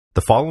The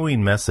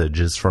following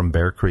message is from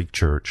Bear Creek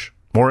Church.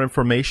 More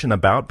information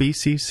about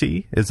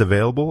BCC is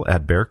available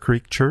at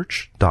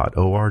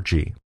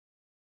bearcreekchurch.org.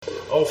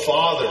 Oh,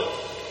 Father,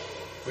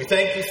 we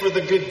thank you for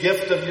the good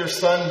gift of your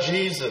Son,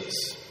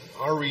 Jesus,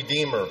 our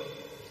Redeemer.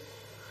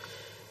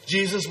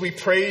 Jesus, we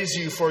praise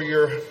you for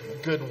your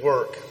good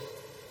work,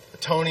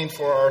 atoning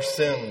for our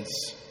sins,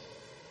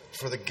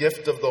 for the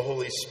gift of the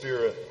Holy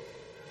Spirit.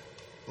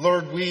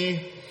 Lord,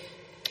 we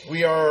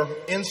are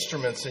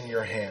instruments in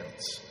your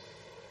hands.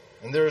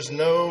 And there is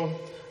no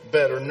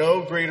better,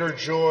 no greater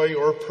joy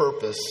or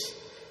purpose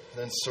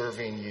than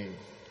serving you.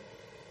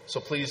 So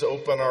please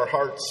open our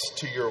hearts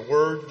to your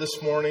word this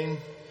morning.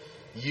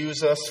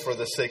 Use us for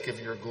the sake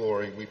of your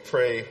glory. We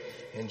pray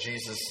in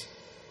Jesus'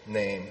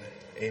 name.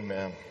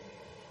 Amen.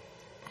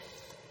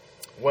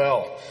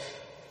 Well,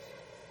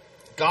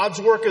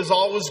 God's work is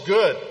always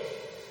good.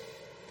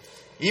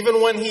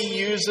 Even when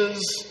he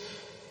uses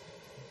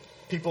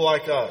people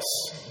like us,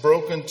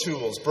 broken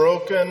tools,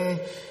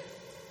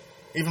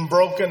 even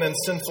broken and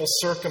sinful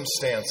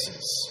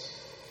circumstances.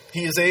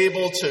 He is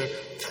able to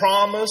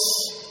promise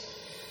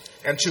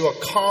and to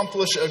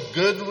accomplish a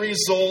good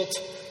result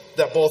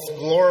that both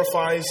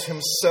glorifies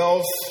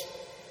himself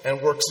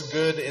and works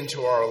good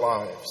into our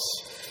lives.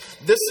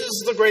 This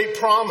is the great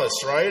promise,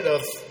 right,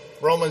 of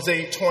Romans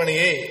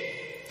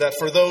 8:28, that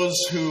for those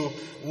who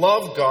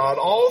love God,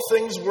 all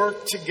things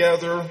work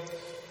together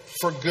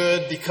for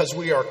good because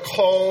we are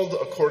called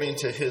according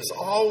to his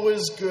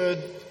always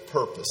good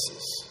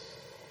purposes.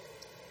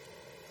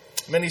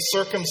 Many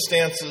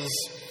circumstances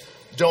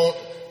don't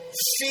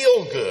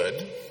feel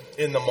good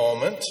in the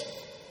moment,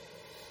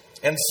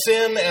 and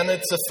sin and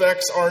its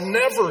effects are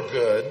never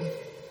good,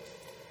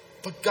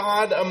 but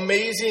God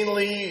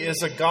amazingly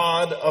is a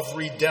God of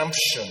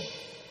redemption.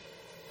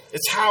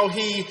 It's how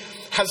he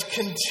has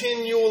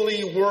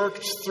continually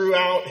worked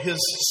throughout his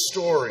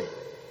story,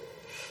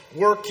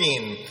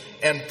 working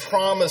and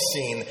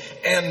promising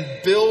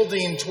and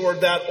building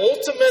toward that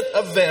ultimate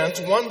event,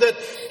 one that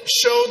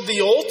showed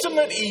the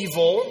ultimate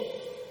evil,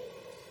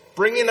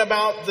 bringing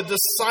about the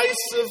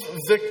decisive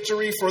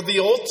victory for the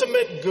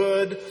ultimate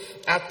good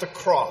at the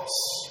cross.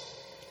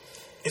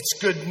 It's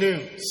good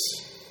news.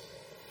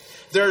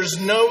 There's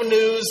no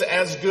news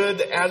as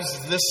good as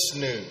this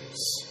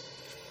news.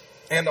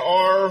 And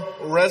our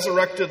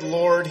resurrected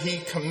Lord, he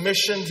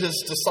commissioned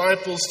his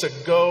disciples to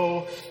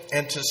go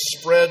and to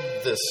spread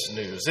this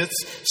news.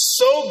 It's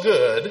so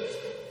good,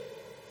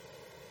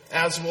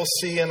 as we'll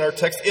see in our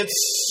text,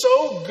 it's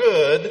so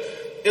good,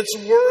 it's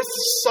worth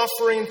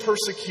suffering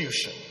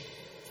persecution.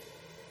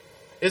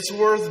 It's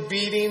worth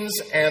beatings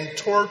and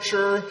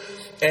torture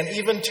and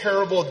even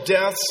terrible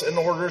deaths in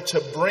order to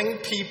bring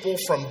people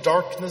from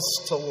darkness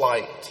to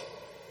light,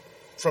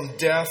 from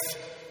death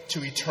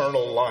to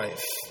eternal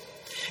life.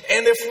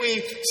 And if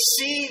we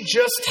see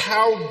just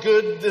how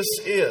good this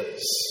is,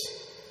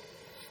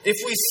 if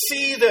we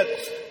see that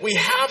we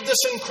have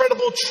this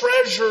incredible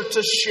treasure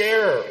to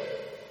share,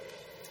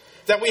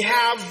 that we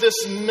have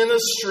this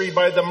ministry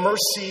by the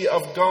mercy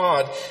of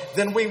God,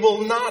 then we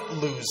will not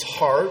lose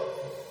heart.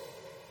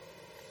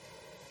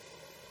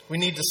 We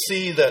need to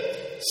see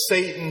that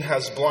Satan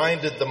has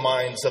blinded the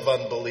minds of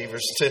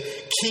unbelievers to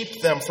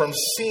keep them from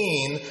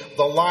seeing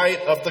the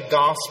light of the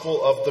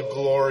gospel of the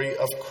glory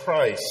of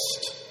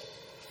Christ.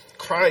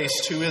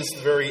 Christ, who is the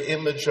very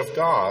image of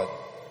God.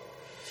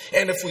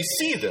 And if we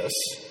see this,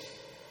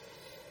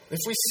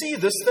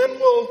 then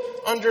we'll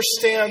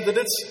understand that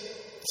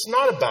it's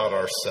not about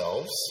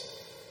ourselves.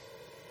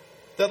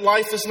 That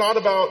life is not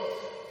about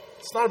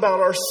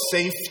our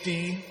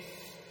safety.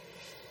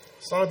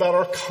 It's not about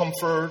our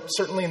comfort,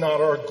 certainly not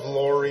our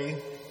glory.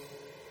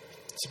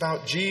 It's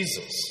about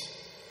Jesus.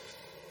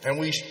 And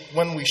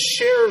when we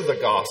share the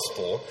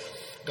gospel,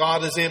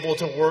 God is able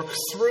to work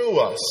through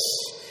us.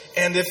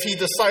 And if he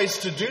decides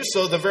to do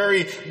so, the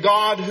very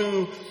God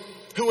who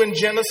in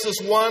Genesis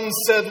 1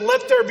 said,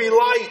 "Let there be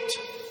light,"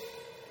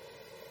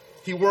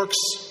 he works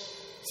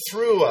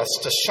through us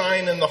to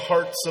shine in the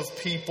hearts of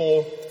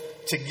people,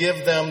 to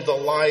give them the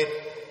light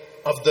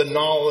of the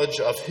knowledge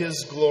of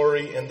his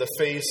glory in the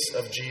face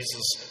of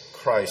Jesus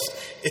Christ.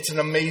 It's an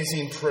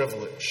amazing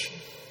privilege.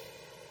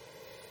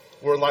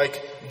 We're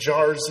like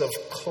jars of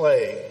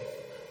clay,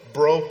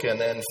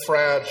 broken and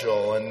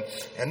fragile and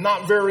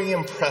not very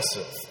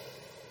impressive.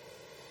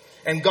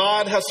 And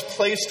God has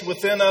placed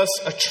within us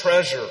a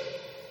treasure.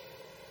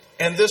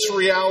 And this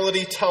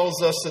reality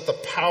tells us that the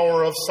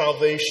power of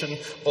salvation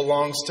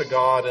belongs to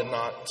God and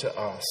not to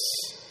us.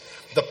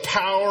 The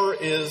power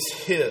is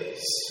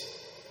his.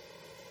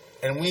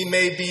 And we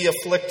may be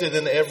afflicted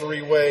in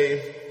every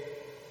way,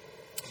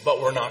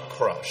 but we're not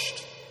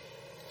crushed.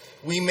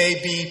 We may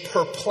be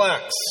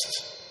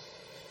perplexed,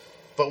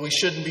 but we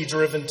shouldn't be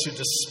driven to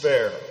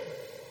despair.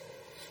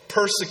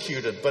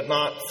 Persecuted, but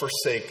not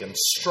forsaken.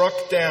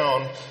 Struck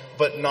down,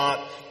 but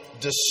not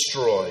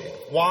destroyed.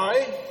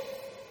 Why?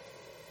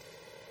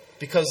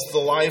 Because the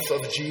life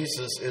of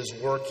Jesus is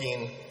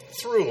working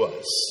through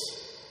us,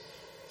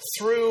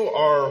 through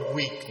our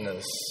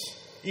weakness,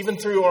 even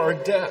through our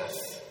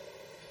death,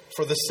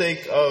 for the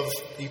sake of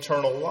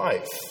eternal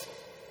life.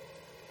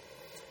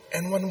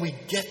 And when we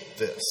get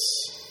this,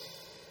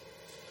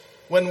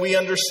 when we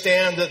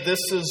understand that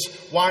this is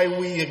why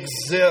we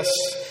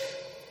exist,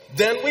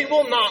 then we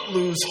will not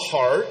lose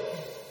heart.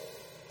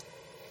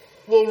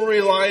 We'll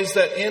realize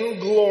that in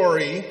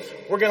glory,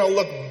 we're going to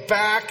look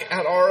back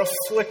at our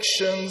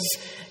afflictions,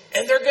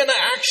 and they're going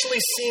to actually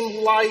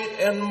seem light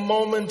and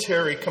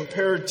momentary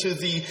compared to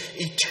the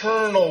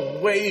eternal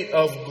weight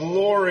of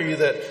glory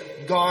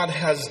that God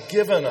has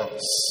given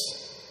us.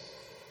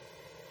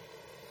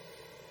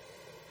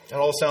 That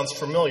all sounds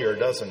familiar,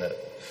 doesn't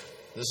it?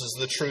 This is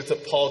the truth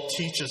that Paul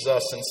teaches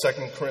us in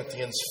 2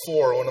 Corinthians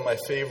 4, one of my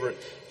favorite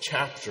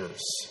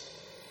chapters.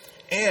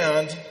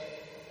 And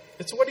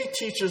it's what he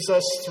teaches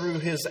us through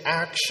his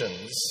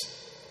actions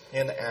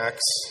in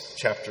Acts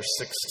chapter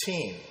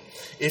 16.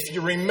 If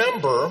you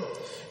remember,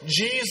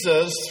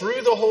 Jesus,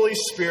 through the Holy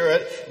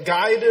Spirit,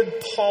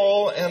 guided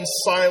Paul and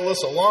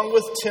Silas along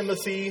with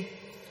Timothy,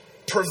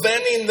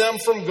 preventing them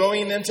from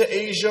going into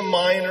Asia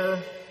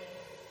Minor,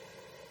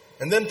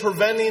 and then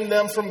preventing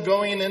them from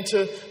going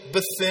into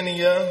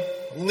Bithynia,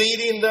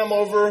 leading them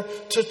over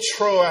to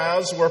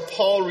Troas, where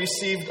Paul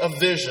received a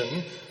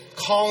vision,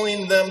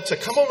 calling them to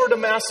come over to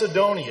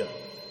Macedonia.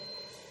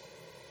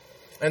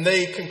 And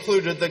they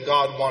concluded that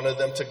God wanted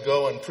them to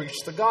go and preach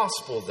the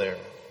gospel there.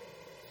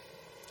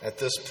 At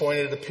this point,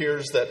 it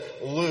appears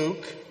that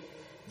Luke,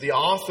 the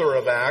author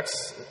of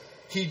Acts,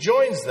 he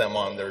joins them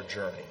on their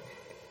journey.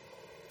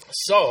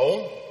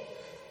 So,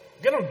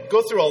 I'm going to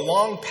go through a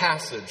long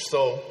passage,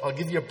 so I'll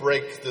give you a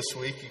break this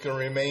week. You can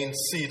remain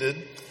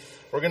seated.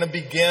 We're going to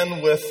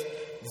begin with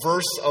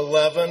verse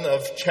 11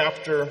 of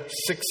chapter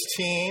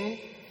 16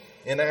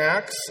 in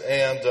Acts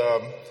and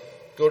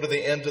go to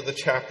the end of the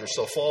chapter.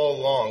 So follow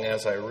along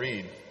as I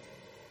read.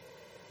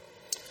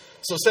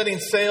 So setting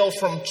sail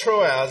from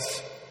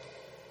Troas,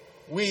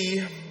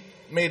 we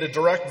made a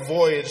direct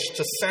voyage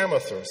to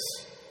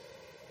Samothrace,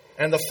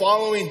 and the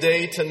following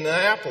day to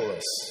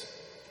Neapolis,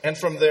 and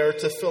from there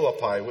to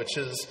Philippi, which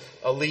is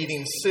a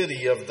leading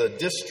city of the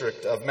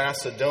district of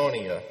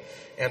Macedonia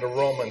and a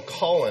Roman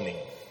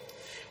colony.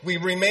 We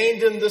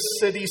remained in this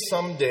city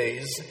some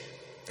days,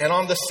 and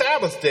on the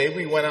Sabbath day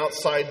we went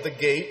outside the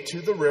gate to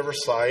the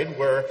riverside,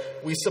 where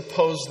we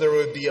supposed there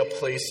would be a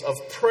place of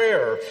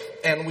prayer.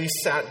 And we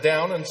sat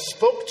down and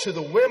spoke to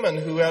the women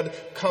who had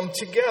come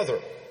together.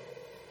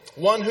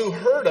 One who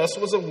heard us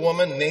was a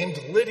woman named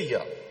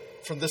Lydia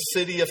from the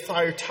city of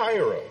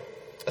Thyatira,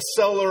 a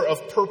seller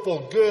of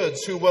purple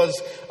goods who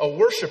was a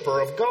worshiper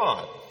of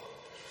God.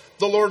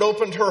 The Lord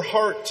opened her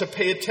heart to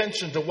pay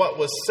attention to what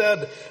was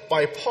said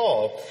by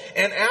Paul.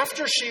 And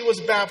after she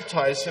was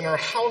baptized in her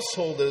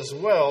household as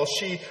well,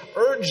 she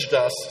urged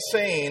us,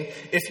 saying,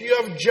 "If you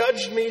have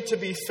judged me to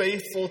be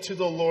faithful to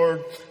the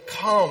Lord,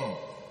 come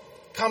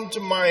to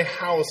my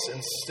house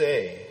and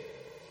stay."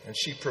 And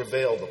she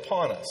prevailed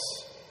upon us.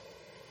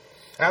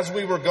 As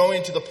we were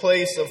going to the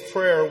place of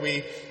prayer,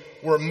 we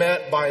were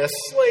met by a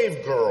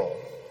slave girl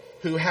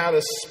who had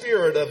a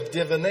spirit of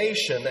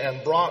divination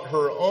and brought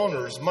her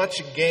owners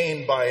much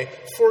gain by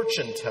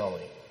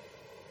fortune-telling.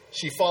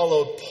 She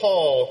followed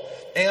Paul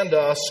and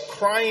us,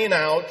 crying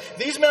out,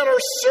 "These men are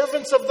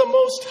servants of the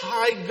Most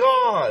High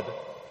God,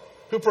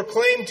 who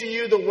proclaim to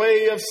you the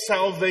way of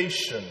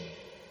salvation."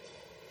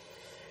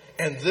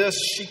 And this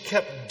she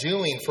kept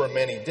doing for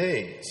many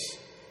days.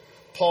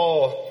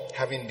 Paul,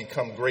 having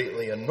become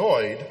greatly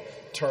annoyed,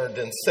 turned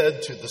and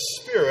said to the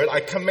spirit,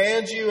 "I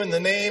command you in the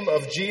name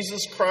of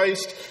Jesus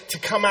Christ to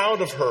come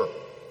out of her."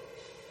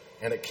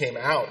 And it came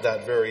out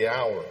that very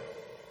hour.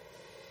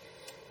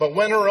 But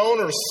when her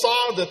owners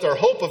saw that their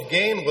hope of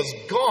gain was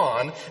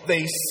gone,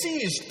 they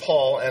seized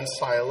Paul and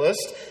Silas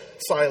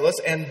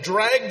and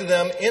dragged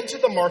them into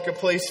the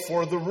marketplace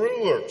before the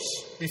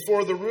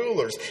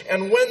rulers.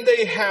 And when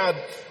they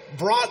had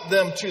brought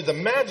them to the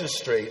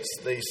magistrates,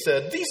 they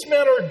said, "These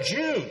men are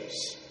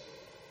Jews.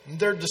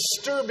 They're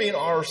disturbing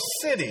our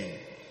city.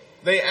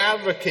 They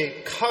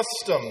advocate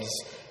customs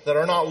that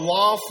are not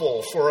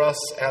lawful for us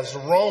as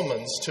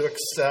Romans to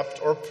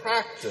accept or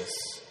practice."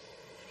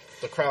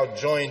 The crowd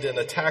joined in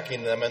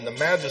attacking them, and the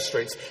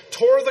magistrates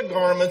tore the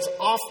garments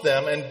off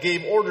them and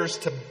gave orders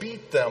to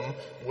beat them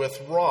with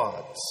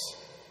rods.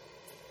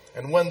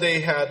 And when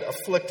they had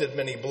afflicted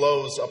many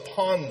blows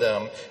upon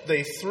them,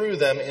 they threw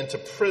them into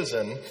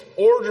prison,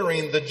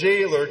 ordering the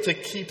jailer to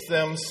keep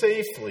them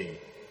safely.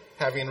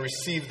 Having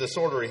received this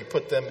order, he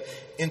put them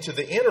into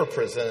the inner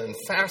prison and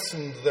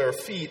fastened their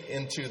feet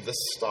into the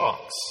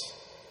stocks.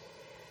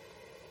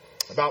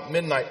 About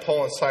midnight,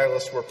 Paul and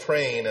Silas were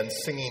praying and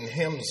singing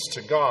hymns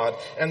to God,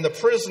 and the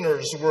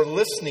prisoners were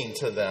listening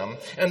to them.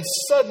 And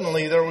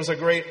suddenly there was a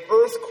great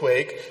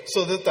earthquake,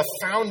 so that the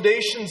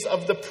foundations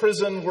of the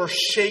prison were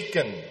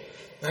shaken.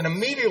 And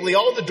immediately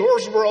all the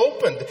doors were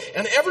opened,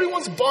 and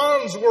everyone's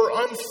bonds were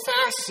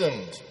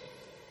unfastened.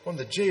 When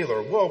the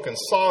jailer woke and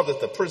saw that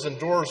the prison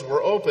doors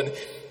were open,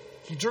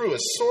 he drew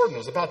his sword and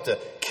was about to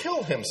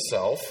kill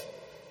himself,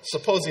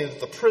 supposing that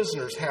the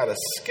prisoners had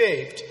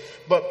escaped.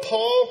 But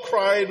Paul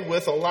cried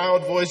with a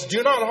loud voice,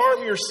 "Do not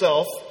harm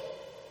yourself,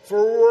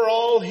 for we're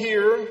all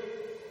here."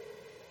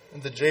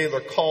 And the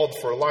jailer called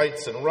for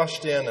lights and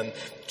rushed in, and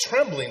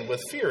trembling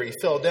with fear, he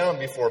fell down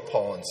before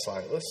Paul and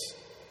Silas.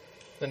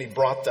 Then he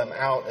brought them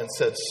out and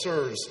said,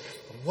 "Sirs,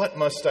 what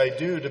must I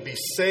do to be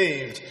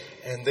saved?"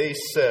 And they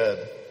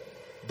said,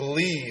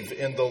 "Believe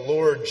in the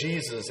Lord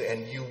Jesus,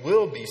 and you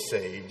will be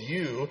saved,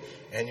 you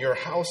and your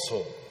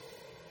household."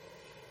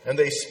 And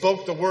they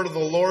spoke the word of the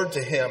Lord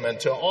to him and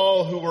to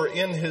all who were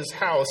in his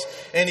house.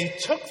 And he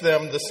took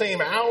them the same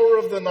hour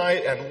of the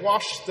night and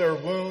washed their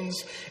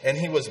wounds. And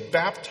he was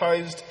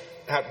baptized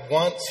at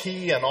once,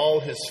 he and all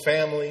his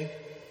family.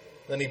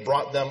 Then he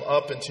brought them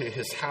up into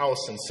his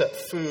house and set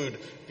food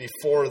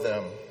before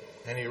them.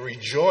 And he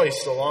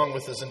rejoiced along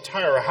with his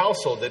entire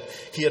household that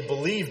he had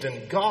believed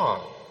in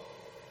God.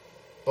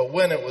 But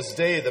when it was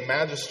day, the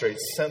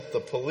magistrates sent the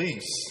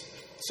police,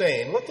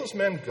 saying, "Let those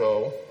men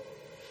go."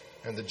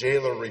 And the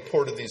jailer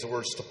reported these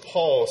words to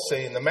Paul,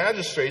 saying, "The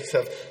magistrates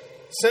have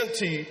sent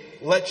to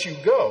let you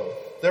go.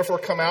 Therefore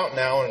come out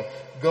now and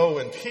go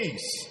in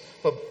peace."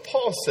 But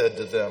Paul said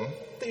to them,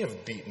 "They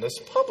have beaten us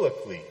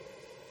publicly,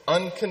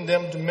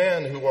 uncondemned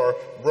men who are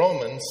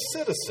Roman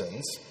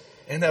citizens,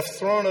 and have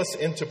thrown us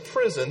into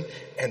prison.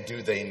 And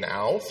do they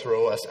now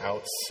throw us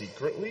out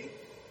secretly?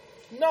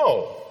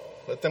 No,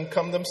 let them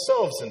come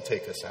themselves and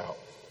take us out."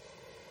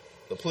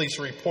 The police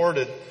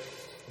reported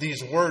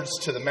these words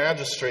to the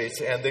magistrates,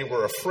 and they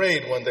were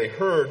afraid when they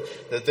heard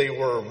that they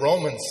were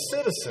Roman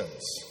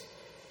citizens.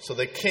 So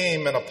they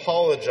came and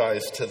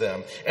apologized to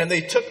them, and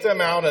they took them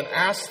out and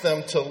asked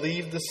them to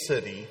leave the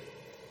city.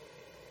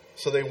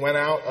 So they went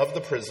out of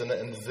the prison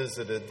and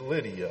visited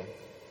Lydia.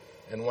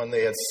 And when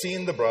they had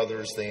seen the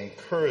brothers, they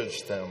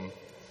encouraged them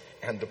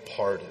and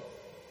departed.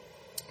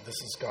 This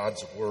is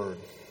God's word.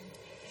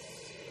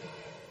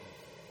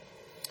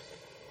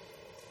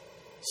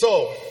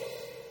 So,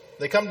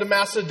 they come to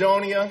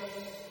Macedonia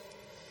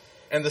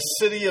and the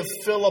city of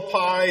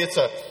Philippi.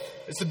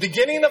 It's the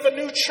beginning of a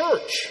new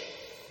church.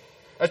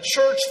 A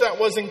church that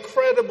was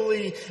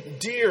incredibly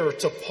dear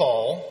to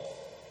Paul.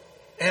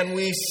 And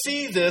we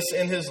see this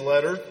in his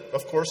letter,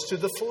 of course, to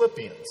the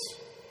Philippians.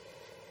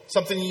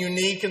 Something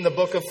unique in the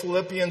book of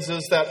Philippians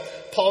is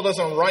that Paul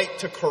doesn't write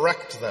to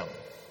correct them.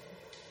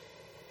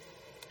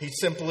 He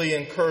simply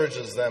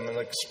encourages them and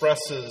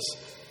expresses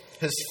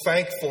his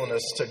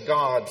thankfulness to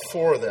God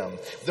for them.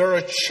 They're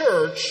a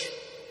church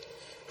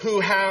who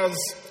has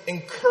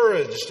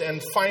encouraged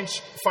and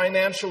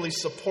financially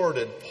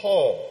supported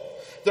Paul.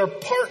 They're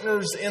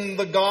partners in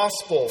the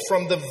gospel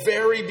from the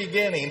very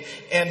beginning.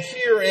 And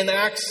here in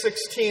Acts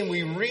 16,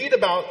 we read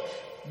about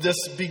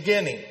this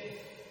beginning.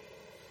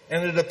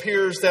 And it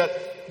appears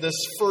that this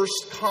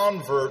first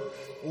convert,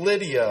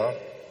 Lydia,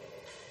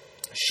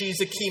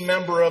 she's a key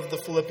member of the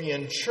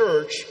Philippian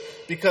church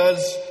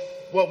because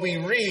what we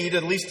read,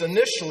 at least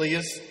initially,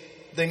 is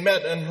they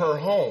met in her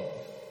home.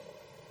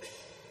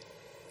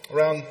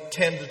 Around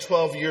 10 to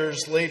 12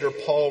 years later,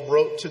 Paul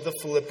wrote to the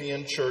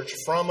Philippian church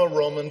from a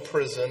Roman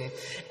prison,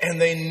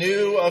 and they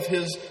knew of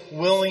his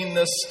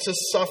willingness to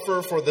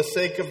suffer for the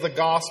sake of the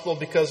gospel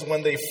because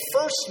when they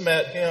first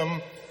met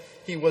him,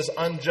 he was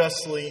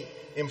unjustly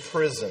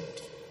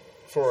imprisoned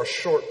for a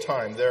short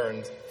time there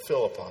in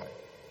Philippi.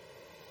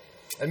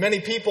 And many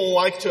people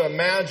like to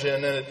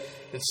imagine, and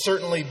it'd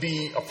certainly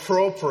be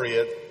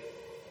appropriate,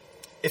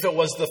 if it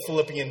was the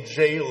Philippian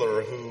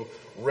jailer who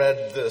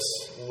read this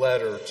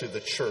letter to the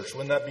church.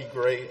 Wouldn't that be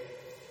great?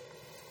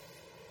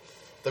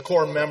 The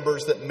core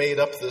members that made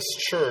up this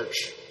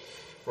church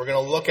we're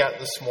going to look at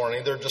this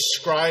morning, they're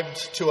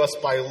described to us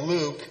by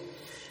Luke.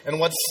 And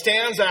what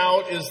stands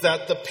out is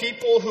that the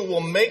people who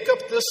will make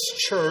up this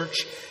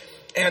church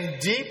and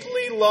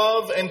deeply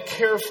love and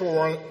care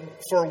for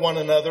one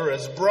another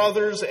as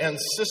brothers and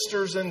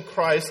sisters in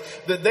Christ,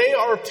 that they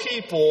are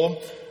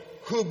people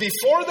who,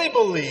 before they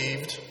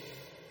believed,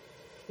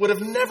 would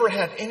have never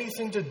had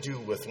anything to do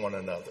with one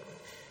another.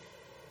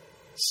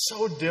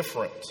 So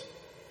different.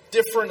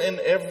 Different in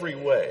every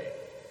way.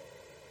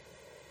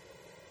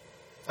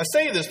 I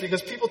say this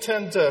because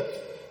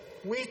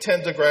we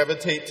tend to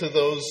gravitate to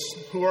those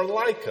who are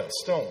like us,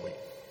 don't we?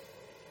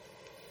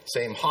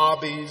 Same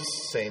hobbies,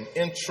 same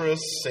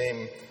interests,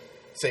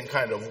 same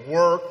kind of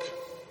work,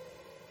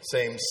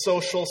 same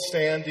social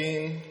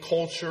standing,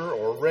 culture,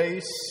 or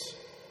race.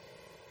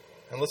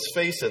 And let's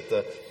face it,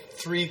 the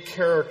three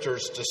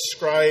characters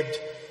described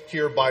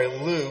here by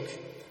Luke,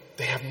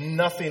 they have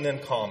nothing in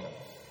common.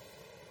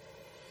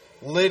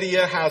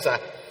 Lydia has a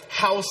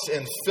house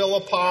in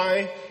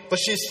Philippi, but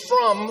she's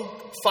from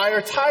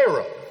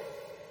Thyatira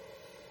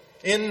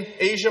in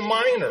Asia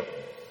Minor.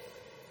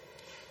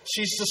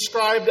 She's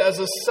described as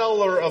a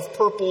seller of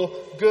purple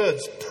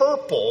goods.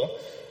 Purple,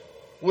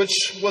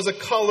 which was a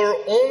color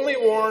only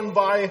worn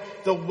by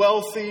the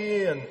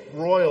wealthy and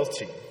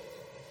royalty.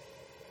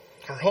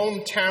 Her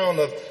hometown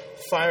of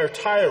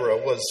Thyatira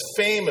was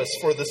famous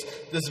for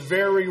this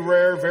very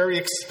rare, very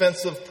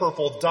expensive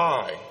purple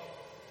dye.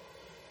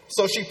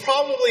 So she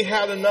probably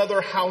had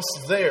another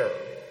house there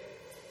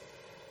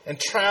and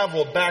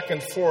traveled back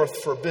and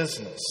forth for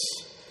business.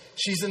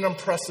 She's an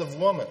impressive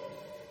woman.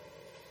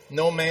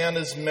 No man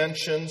is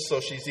mentioned,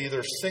 so she's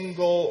either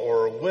single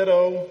or a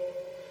widow.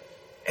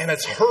 And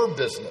it's her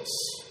business.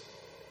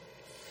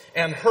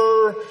 And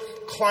her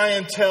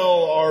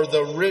clientele are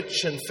the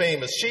rich and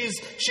famous. She's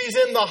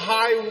in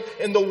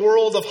the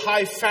world of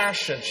high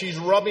fashion. She's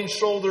rubbing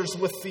shoulders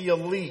with the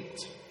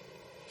elite.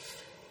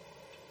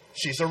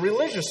 She's a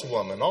religious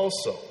woman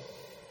also.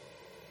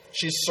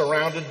 She's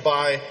surrounded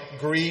by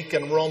Greek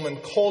and Roman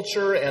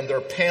culture and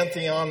their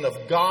pantheon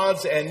of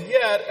gods, and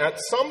yet at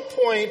some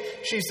point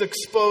she's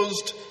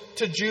exposed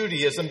to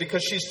Judaism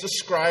because she's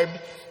described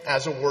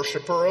as a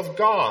worshiper of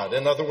God.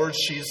 In other words,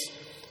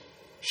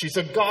 she's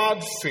a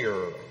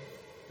God-fearer.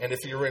 And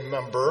if you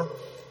remember,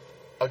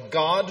 a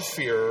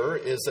God-fearer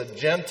is a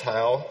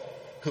Gentile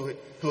who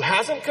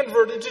hasn't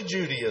converted to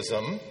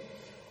Judaism,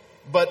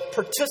 but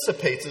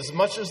participates as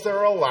much as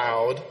they're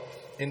allowed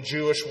in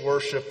Jewish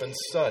worship and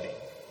study.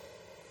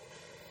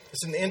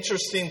 It's an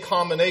interesting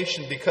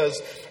combination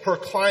because her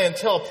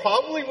clientele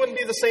probably wouldn't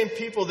be the same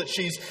people that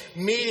she's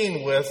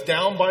meeting with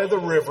down by the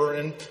river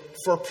and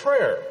for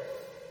prayer.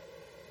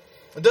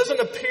 It doesn't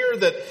appear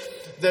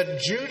that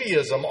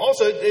Judaism,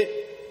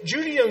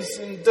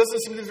 Judaism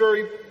doesn't seem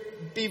to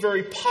be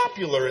very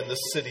popular in the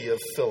city of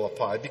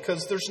Philippi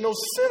because there's no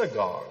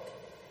synagogue.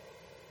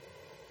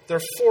 They're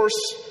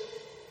forced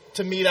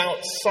to meet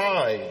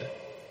outside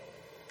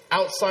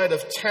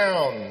of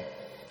town.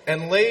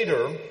 And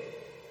later,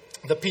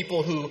 the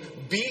people who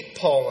beat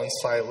Paul and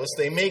Silas,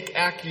 they make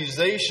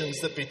accusations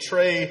that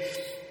betray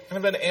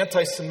kind of an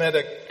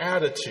anti-Semitic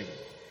attitude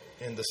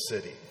in the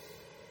city.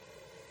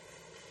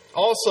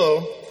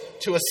 Also,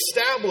 to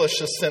establish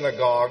a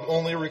synagogue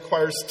only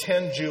requires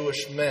 10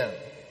 Jewish men.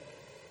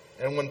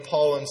 And when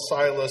Paul and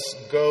Silas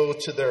go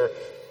to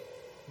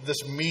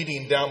this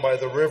meeting down by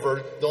the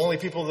river, the only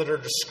people that are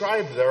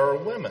described there are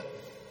women.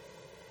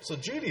 So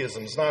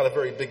Judaism's not a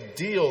very big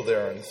deal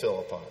there in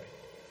Philippi.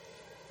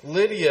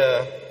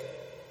 Lydia,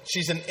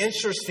 she's an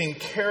interesting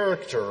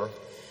character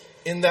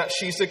in that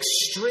she's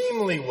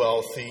extremely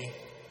wealthy,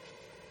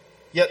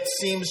 yet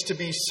seems to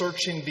be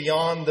searching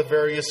beyond the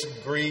various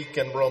Greek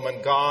and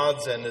Roman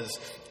gods and is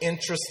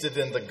interested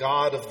in the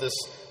God of this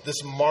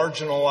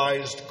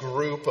marginalized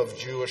group of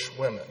Jewish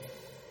women.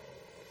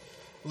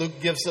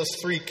 Luke gives us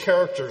three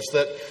characters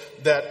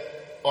that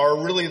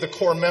are really the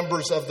core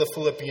members of the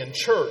Philippian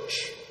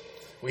church.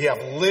 We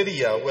have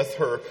Lydia with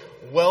her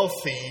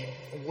wealth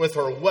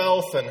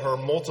and her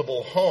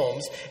multiple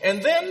homes.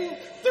 And then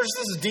there's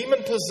this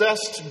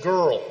demon-possessed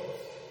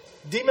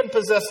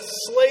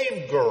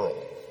slave girl.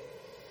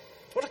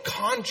 What a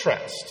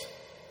contrast.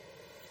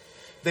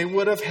 They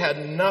would have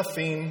had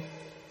nothing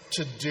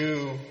to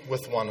do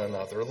with one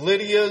another.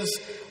 Lydia's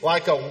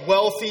like a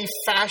wealthy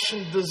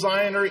fashion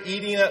designer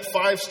eating at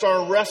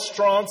 5-star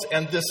restaurants,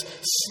 and this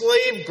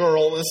slave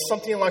girl is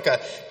something like a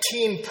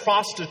teen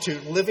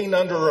prostitute living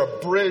under a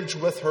bridge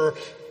with her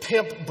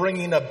pimp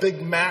bringing a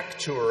Big Mac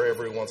to her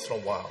every once in a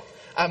while.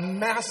 A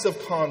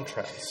massive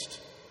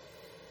contrast.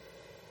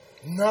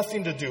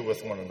 Nothing to do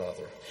with one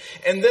another.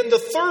 And then the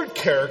third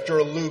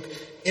character Luke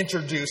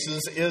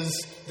introduces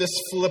is this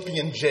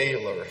Philippian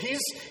jailer.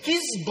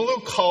 He's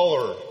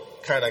blue-collar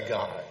kind of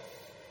guy.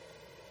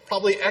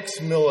 Probably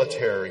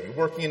ex-military,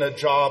 working a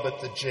job at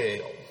the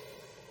jail.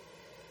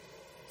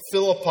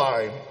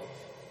 Philippi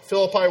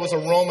was a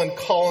Roman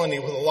colony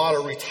with a lot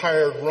of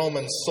retired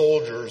Roman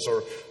soldiers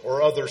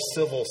or other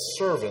civil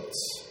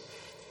servants.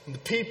 The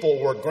people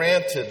were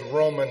granted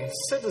Roman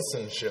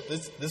citizenship.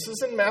 This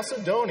is in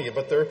Macedonia,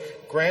 but they're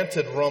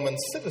granted Roman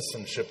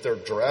citizenship. Their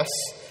dress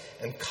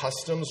and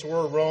customs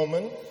were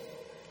Roman.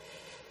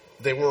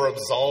 They were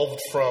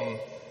absolved from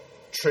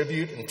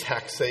tribute and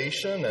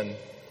taxation, and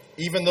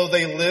even though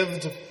they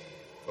lived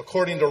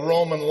according to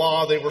Roman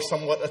law, they were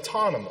somewhat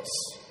autonomous.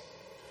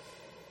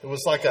 It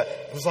was like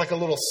a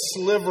little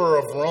sliver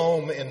of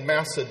Rome in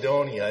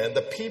Macedonia, and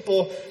the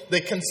people,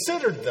 they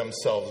considered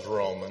themselves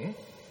Roman.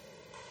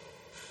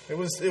 It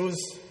was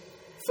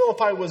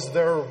Philippi was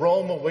their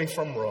Rome away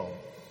from Rome.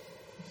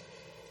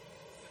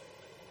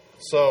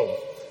 So,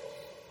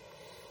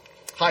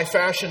 high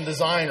fashion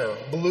designer,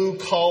 blue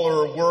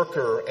collar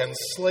worker, and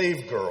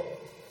slave girl.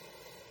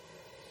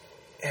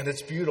 And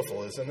it's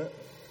beautiful, isn't it?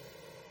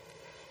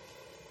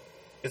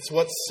 It's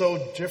what's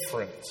so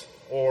different,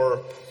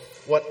 or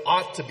what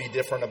ought to be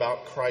different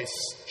about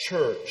Christ's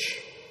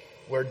church,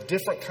 where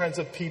different kinds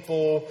of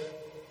people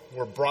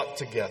were brought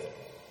together.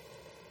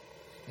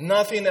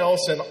 Nothing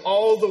else in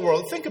all the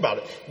world, think about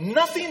it,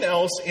 nothing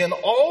else in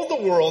all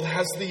the world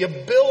has the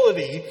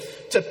ability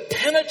to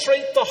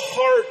penetrate the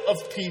heart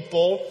of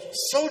people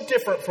so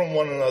different from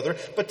one another,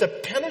 but to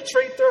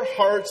penetrate their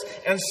hearts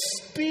and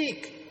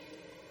speak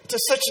to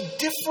such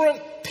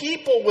different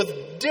people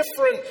with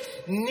different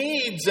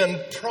needs and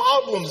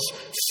problems,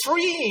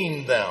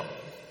 freeing them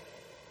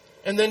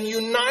and then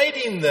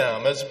uniting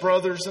them as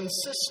brothers and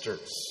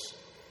sisters.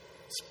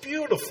 It's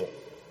beautiful.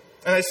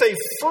 And I say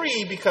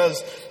free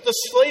because the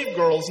slave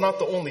girl is not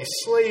the only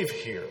slave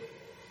here.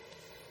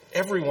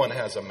 Everyone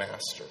has a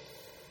master.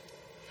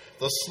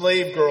 The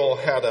slave girl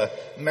had a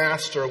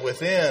master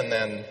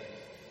within,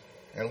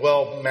 And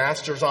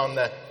masters on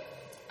the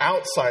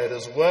outside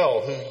as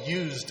well who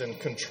used and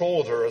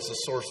controlled her as a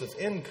source of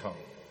income.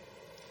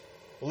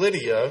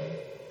 Lydia,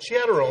 she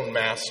had her own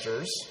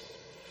masters.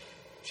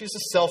 She's a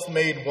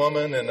self-made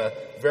woman in a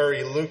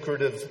very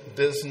lucrative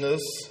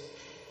business.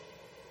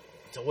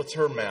 So what's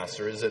her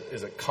master? Is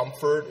it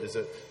comfort? Is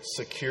it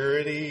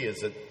security?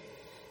 Is it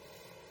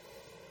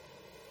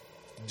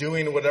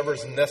doing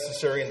whatever's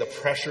necessary in the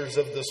pressures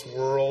of this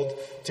world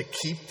to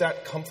keep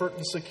that comfort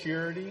and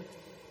security?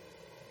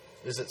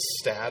 Is it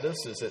status?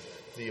 Is it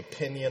the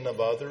opinion of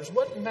others?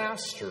 What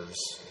masters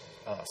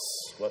us?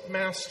 What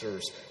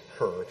masters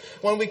her?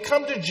 When we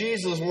come to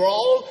Jesus, we're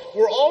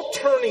all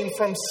turning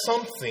from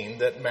something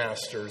that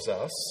masters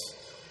us.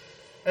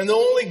 And the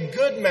only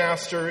good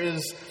master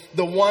is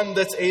the one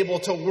that's able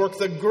to work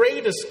the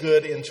greatest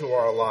good into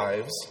our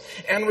lives.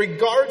 And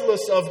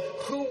regardless of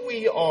who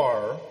we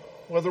are,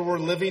 whether we're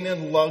living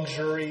in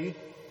luxury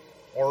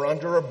or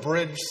under a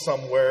bridge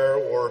somewhere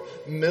or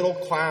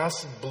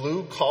middle-class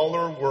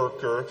blue-collar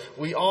worker,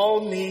 we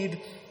all need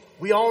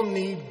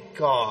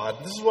God.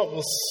 This is what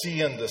we'll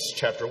see in this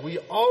chapter. We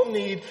all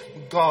need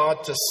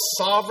God to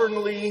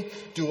sovereignly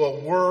do a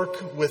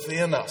work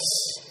within us,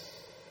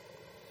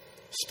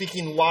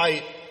 speaking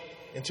light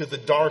into the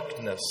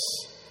darkness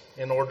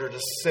in order to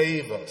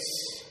save us.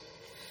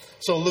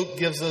 So Luke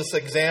gives us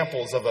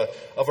examples of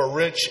a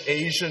rich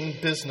Asian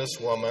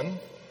businesswoman,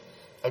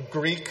 a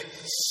Greek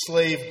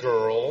slave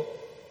girl,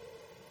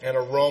 and a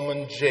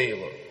Roman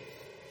jailer.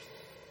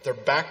 Their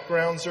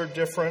backgrounds are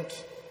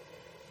different.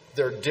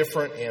 They're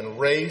different in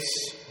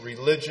race,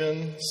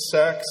 religion,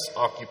 sex,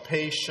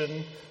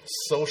 occupation,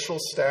 social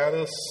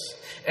status.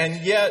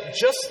 And yet,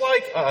 just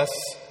like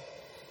us,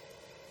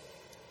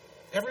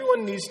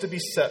 everyone needs to be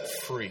set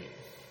free.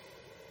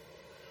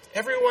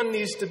 Everyone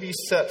needs to be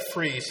set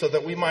free so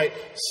that we might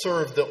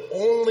serve the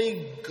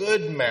only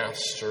good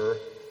master,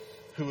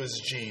 who is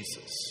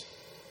Jesus.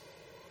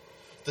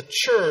 The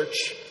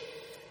church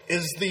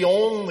is the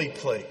only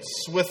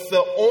place with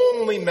the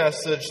only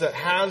message that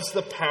has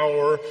the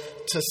power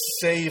to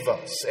save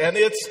us. And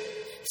it's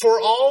for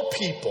all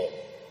people,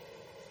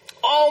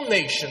 all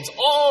nations,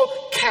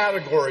 all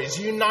categories,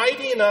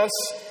 uniting us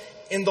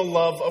in the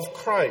love of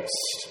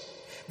Christ.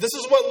 This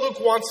is what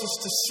Luke wants us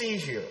to see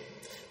here.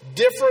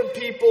 Different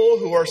people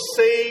who are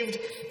saved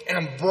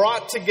and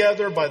brought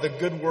together by the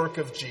good work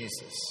of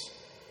Jesus.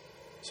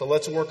 So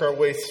let's work our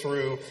way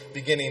through,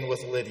 beginning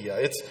with Lydia.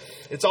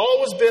 It's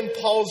always been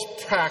Paul's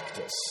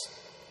practice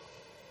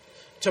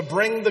to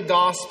bring the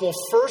gospel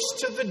first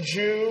to the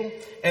Jew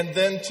and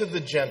then to the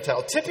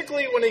Gentile.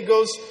 Typically, when he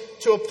goes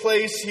to a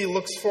place, he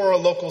looks for a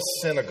local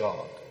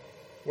synagogue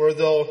where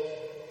there'll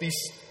be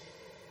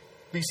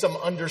some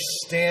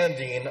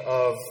understanding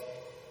of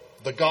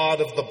the God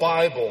of the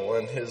Bible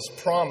and his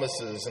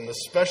promises, and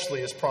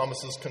especially his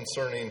promises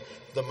concerning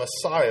the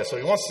Messiah. So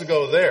he wants to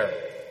go there.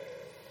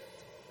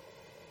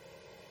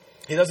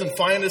 He doesn't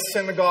find a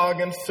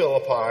synagogue in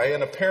Philippi,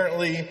 and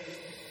apparently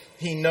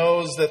he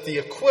knows that the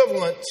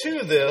equivalent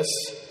to this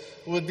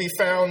would be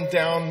found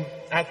down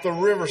at the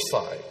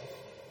riverside.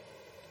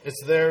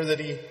 It's there that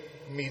he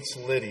meets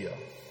Lydia.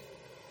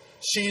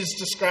 She's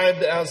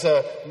described as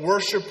a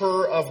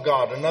worshiper of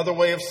God. Another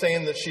way of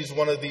saying that she's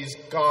one of these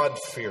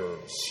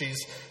God-fearers.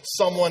 She's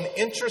someone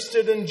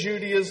interested in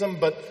Judaism,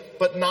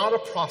 but not a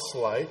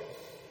proselyte,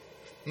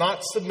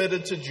 not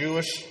submitted to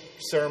Jewish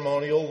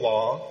ceremonial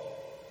law.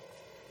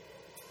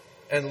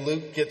 And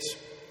Luke gets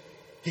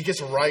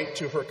right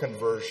to her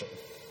conversion.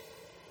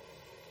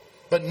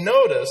 But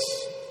notice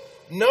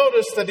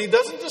that he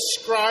doesn't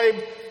describe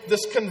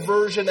this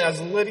conversion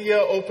as Lydia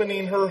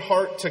opening her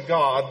heart to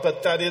God,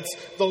 but that it's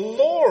the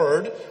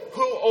Lord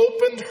who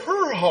opened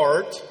her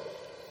heart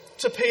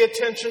to pay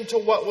attention to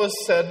what was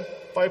said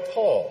by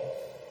Paul.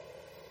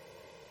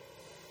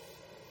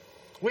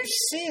 We've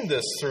seen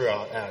this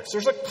throughout Acts.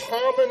 There's a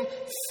common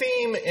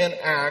theme in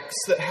Acts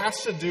that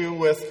has to do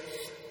with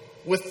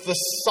the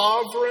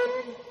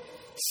sovereign,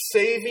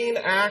 saving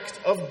act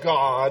of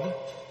God,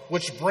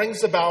 which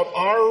brings about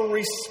our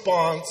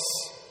response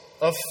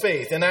of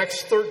faith. In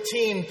Acts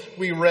 13,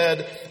 we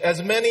read,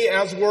 as many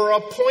as were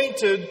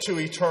appointed to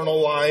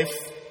eternal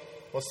life.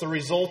 What's the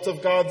result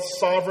of God's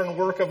sovereign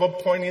work of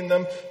appointing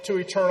them to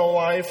eternal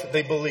life?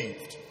 They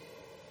believed.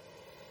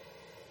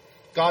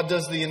 God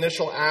does the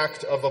initial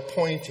act of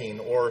appointing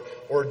or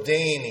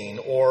ordaining,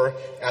 or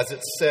as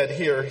it's said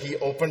here, he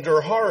opened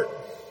her heart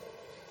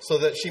so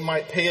that she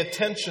might pay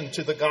attention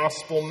to the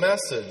gospel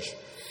message.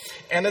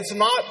 And it's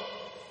not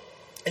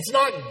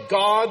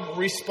God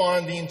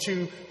responding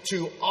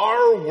to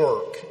our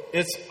work.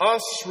 It's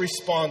us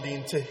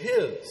responding to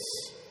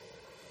his.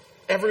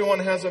 Everyone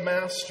has a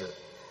master.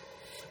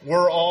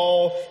 We're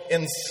all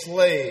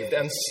enslaved,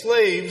 and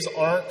slaves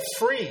aren't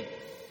free.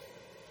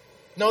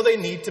 No, they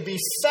need to be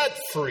set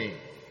free.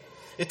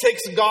 It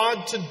takes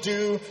God to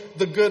do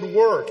the good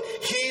work.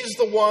 He's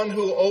the one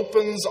who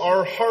opens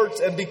our hearts,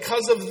 and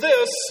because of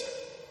this,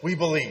 we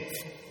believe.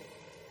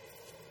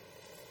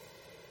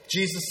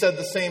 Jesus said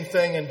the same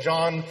thing in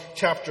John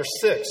chapter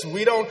 6.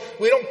 We don't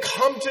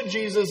come to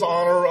Jesus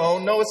on our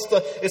own. No, it's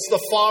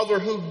the Father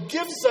who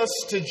gives us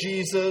to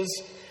Jesus.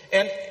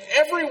 And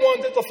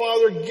everyone that the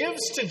Father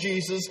gives to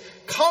Jesus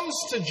comes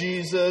to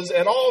Jesus,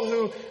 and all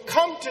who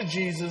come to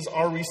Jesus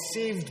are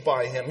received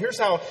by him. Here's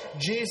how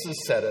Jesus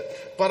said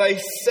it. But I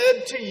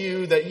said to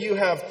you that you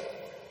have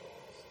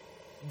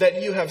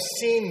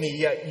seen me,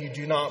 yet you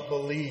do not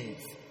believe.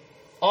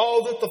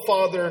 All that the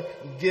Father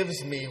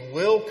gives me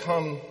will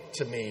come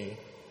to me,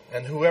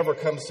 and whoever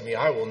comes to me,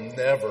 I will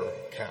never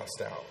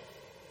cast out.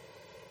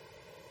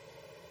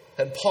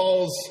 And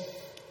Paul's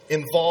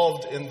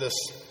involved in this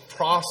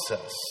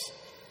process.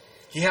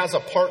 He has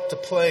a part to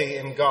play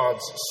in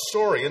God's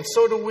story, and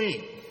so do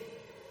we.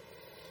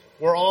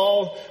 We're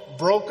all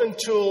broken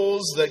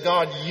tools that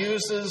God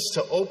uses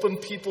to open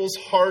people's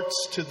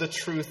hearts to the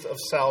truth of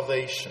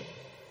salvation.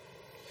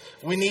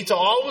 We need to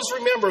always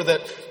remember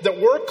that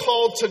we're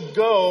called to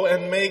go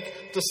and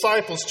make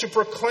disciples, to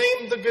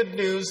proclaim the good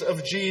news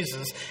of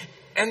Jesus,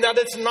 and that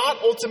it's not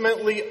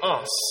ultimately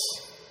us.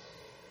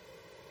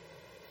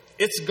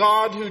 It's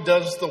God who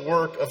does the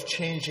work of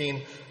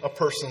changing a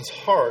person's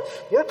heart.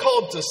 We're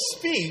called to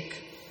speak,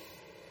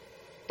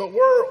 but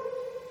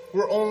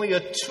we're only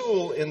a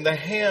tool in the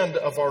hand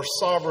of our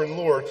sovereign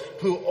Lord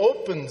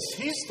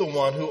He's the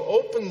one who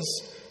opens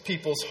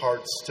people's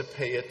hearts to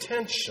pay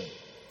attention.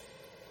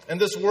 And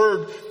this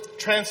word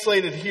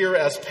translated here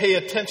as pay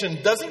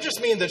attention doesn't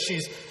just mean that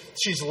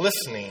she's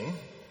listening,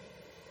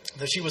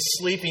 that she was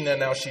sleeping and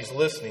now she's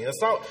listening.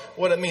 That's not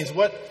what it means.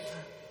 What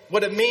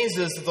it means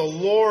is that the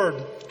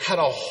Lord had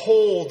a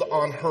hold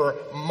on her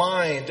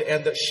mind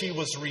and that she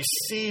was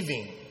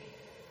receiving.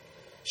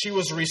 She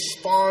was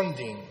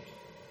responding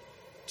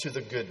to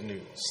the good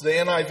news. The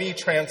NIV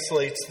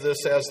translates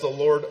this as the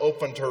Lord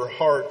opened her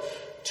heart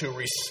to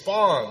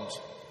respond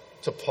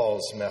to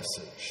Paul's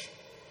message.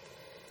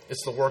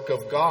 It's the work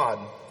of God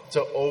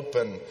to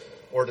open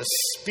or to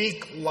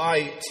speak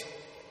light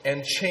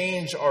and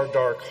change our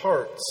dark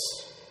hearts.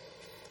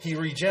 He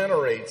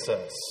regenerates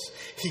us.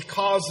 He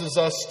causes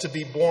us to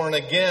be born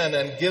again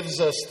and gives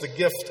us the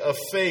gift of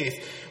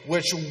faith,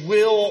 which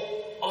will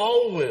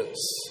always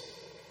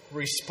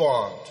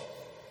respond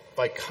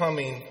by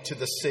coming to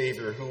the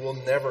Savior who will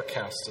never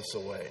cast us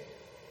away.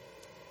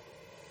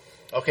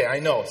 Okay, I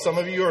know. Some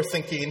of you are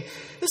thinking,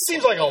 this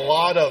seems like a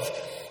lot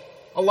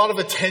of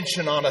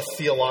attention on a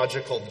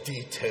theological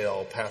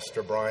detail,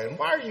 Pastor Brian.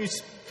 Why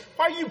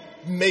are you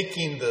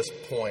making this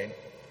point?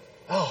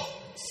 Oh,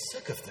 I'm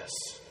sick of this.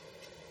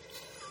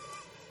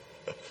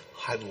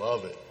 I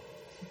love it.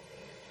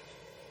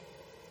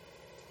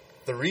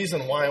 The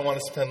reason why I want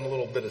to spend a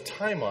little bit of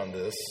time on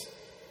this,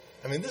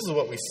 this is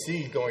what we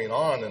see going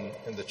on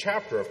in the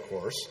chapter, of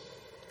course.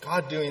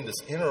 God doing this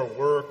inner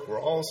work. We're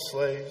all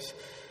slaves.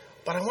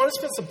 But I want to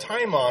spend some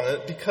time on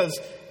it because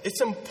it's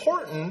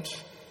important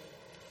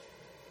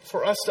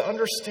for us to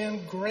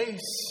understand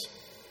grace.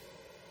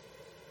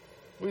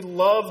 We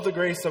love the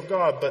grace of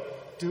God, but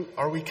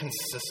are we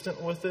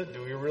consistent with it?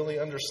 Do we really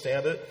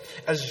understand it?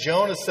 As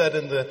Jonah said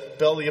in the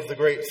belly of the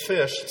great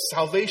fish,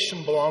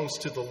 salvation belongs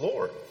to the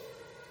Lord.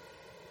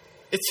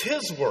 It's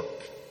His work.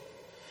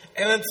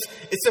 And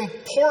it's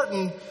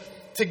important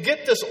to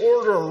get this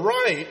order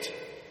right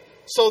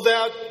so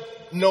that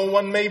no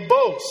one may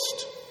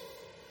boast.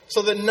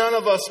 So that none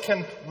of us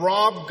can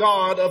rob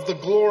God of the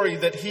glory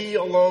that He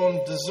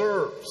alone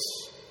deserves.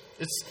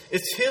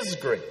 It's His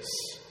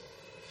grace.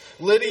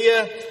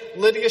 Lydia,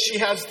 she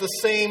has the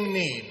same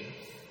need.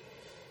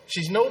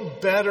 She's no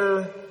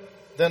better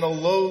than a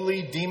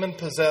lowly,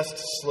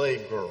 demon-possessed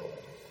slave girl.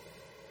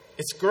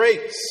 It's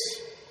grace.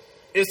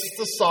 It's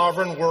the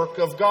sovereign work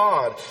of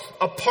God.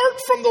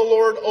 Apart from the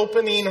Lord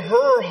opening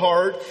her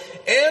heart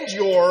and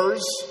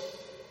yours,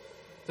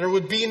 there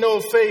would be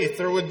no faith.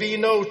 There would be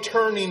no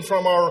turning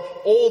from our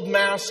old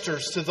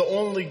masters to the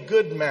only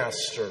good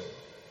master.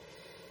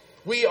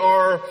 We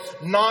are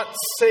not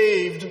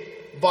saved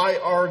by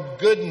our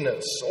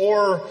goodness,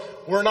 or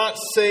we're not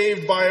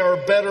saved by our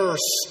better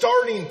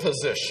starting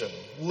position,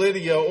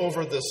 Lydia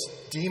over this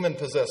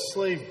demon-possessed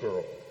slave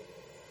girl.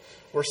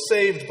 We're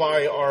saved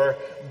by our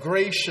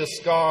gracious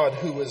God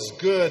who is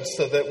good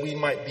so that we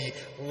might be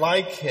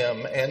like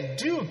Him and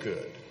do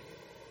good.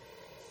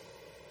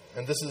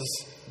 And this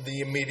is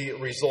the immediate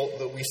result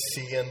that we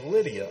see in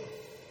Lydia.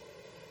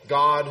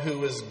 God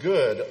who is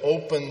good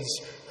opens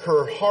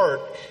her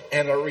heart,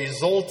 and it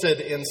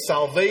resulted in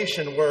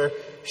salvation where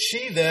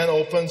she then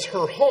opens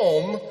her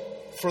home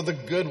for the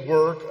good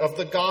work of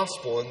the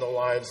gospel in the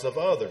lives of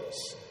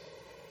others.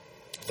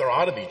 There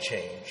ought to be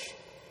change.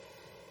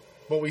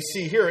 What we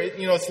see here,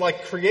 it's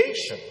like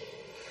creation.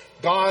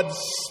 God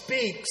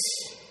speaks,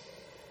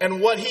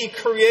 and what He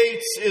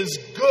creates is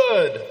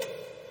good.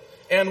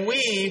 And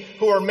we,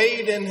 who are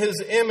made in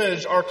His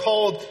image, are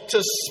called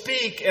to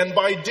speak. And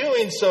by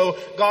doing so,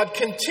 God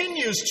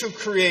continues to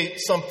create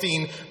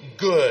something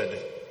good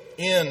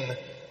in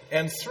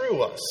and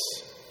through us.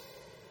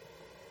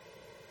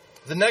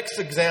 The next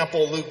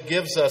example Luke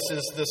gives us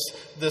is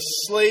this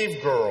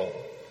slave girl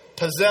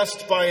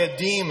possessed by a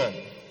demon.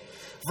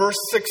 Verse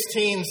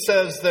 16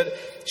 says that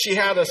she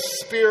had a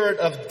spirit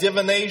of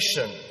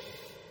divination.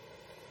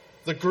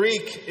 The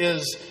Greek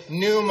is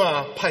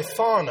pneuma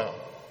pythona,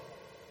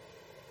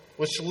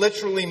 which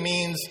literally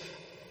means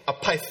a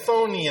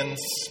Pythonian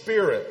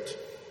spirit,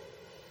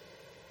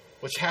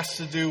 which has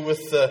to do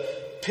with the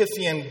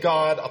Pythian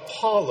god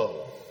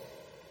Apollo.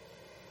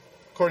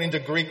 According to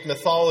Greek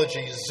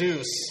mythology,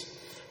 Zeus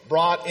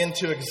brought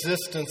into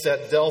existence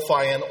at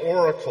Delphi an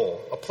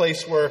oracle, a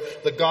place where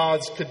the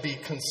gods could be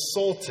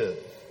consulted.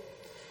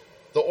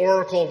 The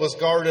oracle was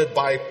guarded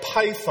by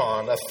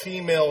Python, a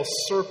female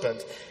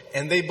serpent,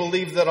 and they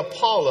believed that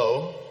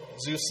Apollo,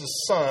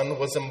 Zeus' son,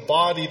 was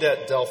embodied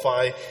at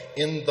Delphi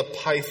in the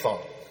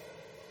python.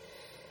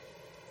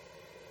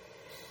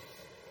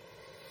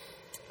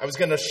 I was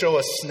going to show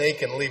a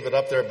snake and leave it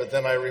up there, but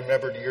then I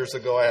remembered years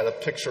ago I had a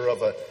picture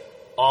of an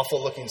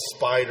awful-looking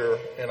spider,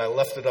 and I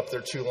left it up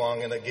there too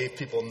long, and it gave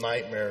people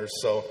nightmares.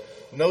 So,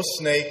 no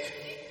snake.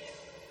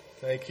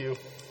 Thank you.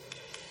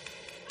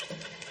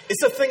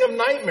 It's a thing of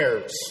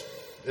nightmares,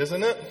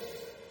 isn't it?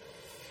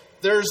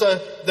 There's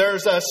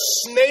a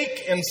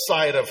snake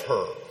inside of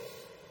her.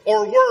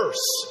 Or worse,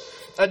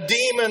 a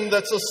demon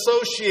that's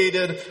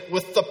associated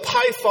with the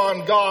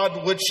Python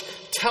god, which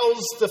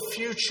tells the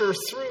future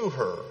through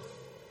her.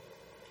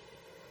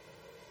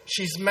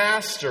 She's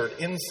mastered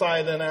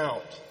inside and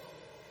out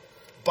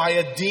by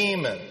a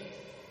demon.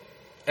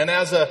 And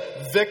as a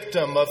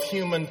victim of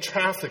human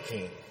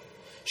trafficking,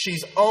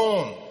 she's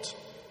owned.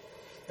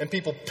 And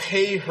people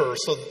pay her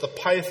so that the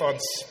Python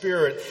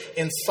spirit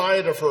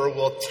inside of her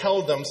will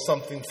tell them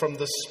something from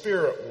the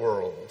spirit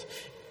world.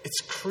 It's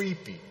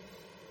creepy.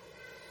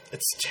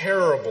 It's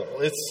terrible.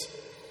 It's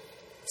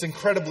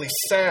incredibly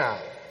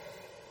sad.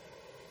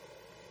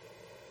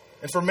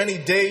 And for many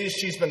days,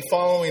 she's been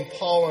following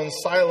Paul and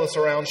Silas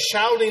around,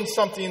 shouting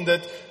something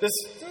that's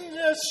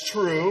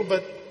true,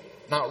 but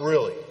not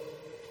really.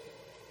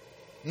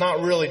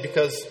 Not really,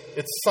 because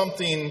it's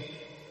something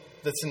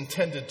that's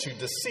intended to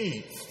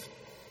deceive.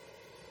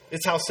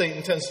 It's how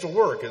Satan tends to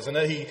work, isn't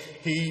it?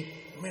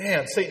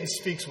 Satan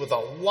speaks with a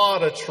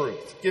lot of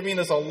truth, giving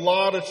us a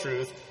lot of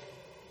truth,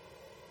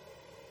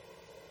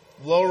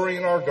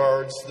 lowering our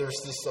guards. There's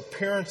this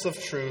appearance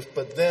of truth,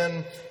 but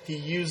then he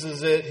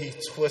uses it, he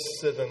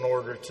twists it in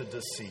order to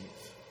deceive.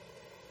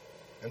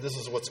 And this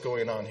is what's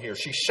going on here.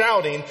 She's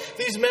shouting,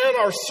 "These men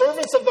are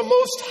servants of the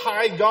Most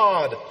High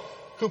God,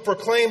 who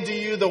proclaim to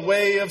you the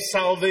way of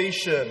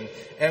salvation."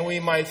 And we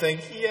might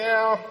think,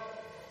 yeah,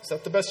 is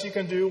that the best you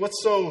can do?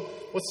 What's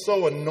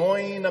so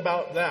annoying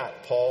about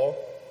that, Paul?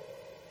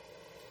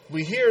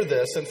 We hear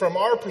this, and from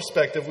our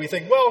perspective, we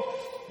think, well,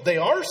 they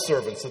are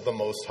servants of the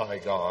Most High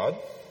God.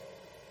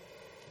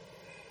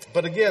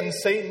 But again,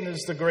 Satan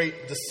is the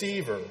great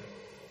deceiver.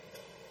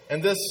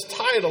 And this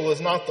title is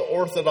not the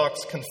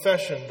orthodox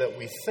confession that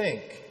we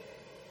think.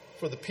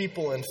 For the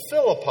people in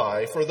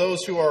Philippi, for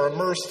those who are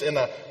immersed in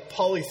a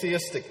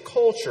polytheistic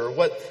culture,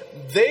 what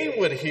they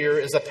would hear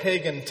is a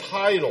pagan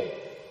title.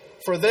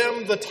 For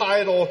them, the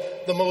title,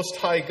 the Most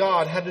High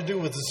God, had to do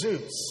with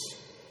Zeus.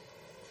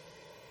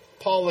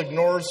 Paul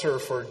ignores her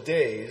for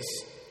days,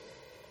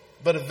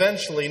 but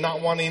eventually,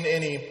 not wanting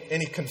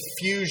any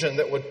confusion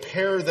that would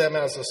pair them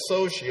as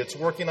associates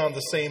working on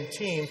the same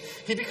team,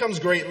 he becomes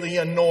greatly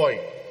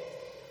annoyed.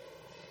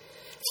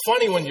 It's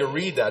funny when you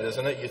read that,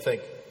 isn't it? You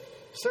think,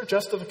 is there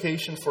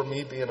justification for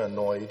me being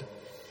annoyed?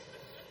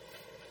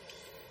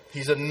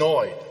 He's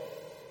annoyed.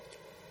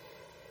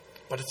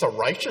 But it's a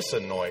righteous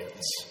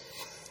annoyance.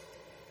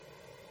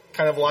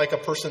 Kind of like a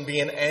person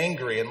being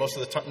angry, and most of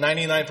the time,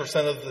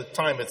 99% of the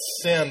time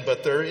it's sin,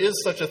 but there is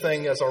such a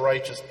thing as a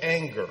righteous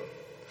anger.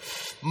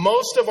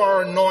 Most of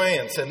our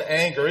annoyance and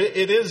anger,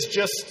 it is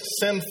just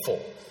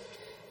sinful.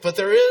 But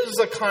there is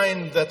a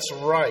kind that's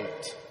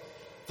right.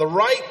 The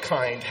right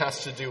kind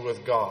has to do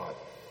with God.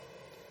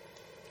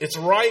 It's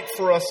right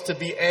for us to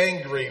be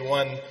angry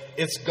when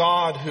it's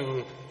God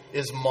who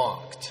is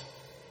mocked.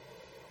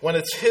 When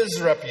it's His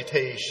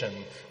reputation.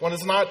 When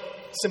it's not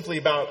simply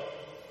about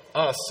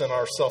us and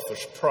our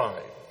selfish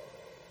pride.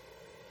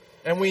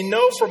 And we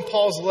know from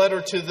Paul's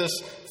letter to this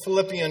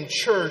Philippian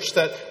church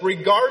that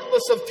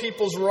regardless of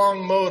people's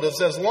wrong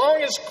motives, as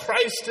long as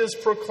Christ is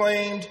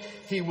proclaimed,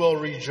 he will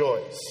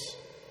rejoice.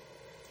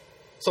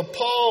 So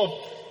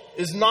Paul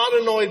is not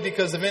annoyed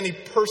because of any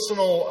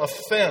personal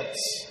offense,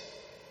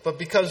 but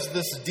because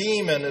this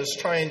demon is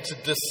trying to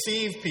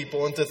deceive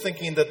people into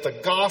thinking that the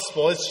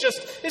gospel, it's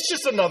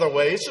just another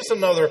way, it's just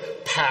another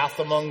path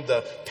among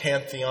the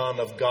pantheon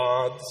of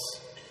gods.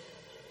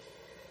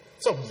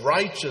 It's a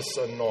righteous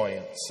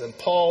annoyance. And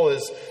Paul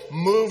is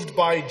moved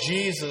by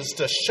Jesus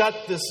to shut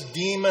this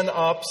demon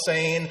up,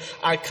 saying,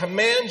 I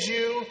command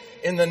you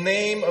in the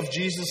name of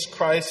Jesus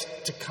Christ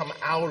to come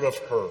out of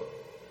her.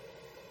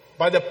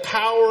 By the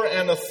power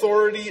and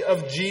authority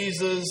of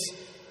Jesus,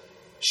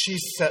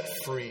 she's set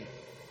free.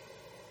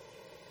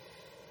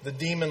 The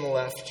demon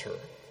left her.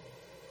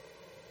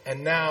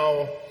 And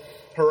now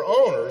her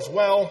owners,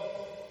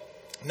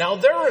 now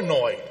they're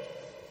annoyed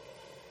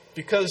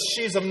because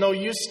she's of no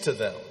use to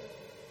them.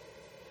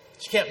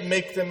 She can't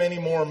make them any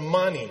more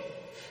money.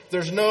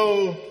 There's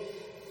no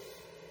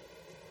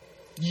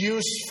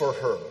use for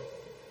her.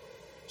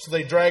 So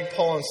they drag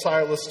Paul and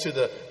Silas to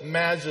the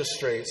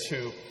magistrates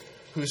who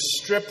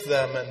strip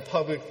them and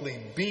publicly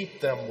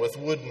beat them with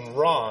wooden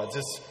rods.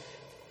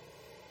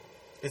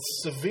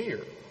 It's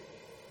severe.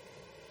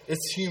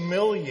 It's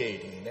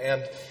humiliating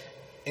and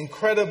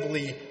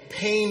incredibly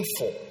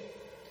painful.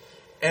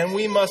 And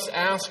we must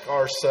ask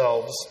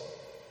ourselves,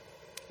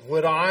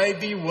 would I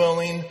be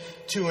willing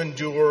to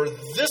endure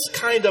this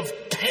kind of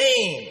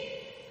pain,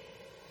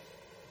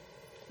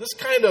 this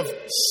kind of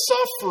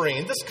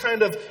suffering, this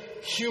kind of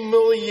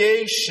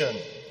humiliation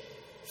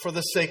for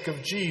the sake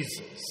of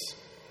Jesus?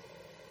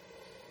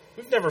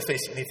 We've never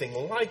faced anything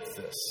like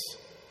this.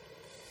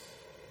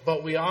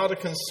 But we ought to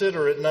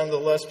consider it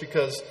nonetheless,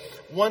 because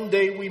one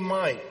day we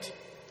might.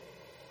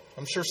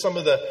 I'm sure some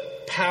of the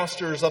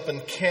pastors up in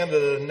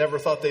Canada never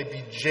thought they'd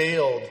be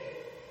jailed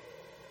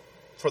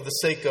for the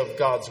sake of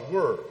God's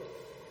Word.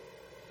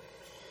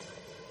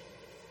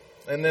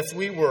 And if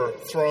we were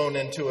thrown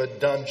into a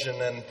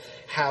dungeon and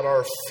had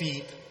our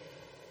feet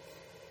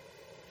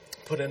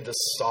put into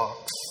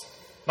stocks,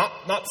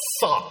 not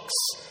socks,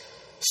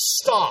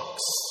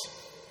 stocks,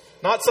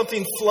 not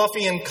something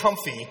fluffy and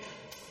comfy,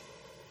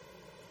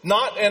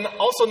 and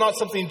also not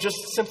something just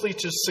simply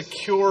to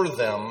secure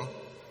them.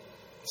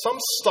 Some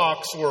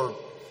stocks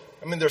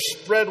they're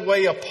spread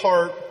way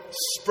apart,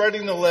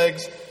 spreading the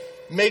legs,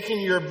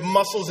 making your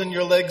muscles in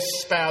your legs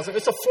spasm.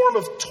 It's a form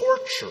of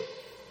torture.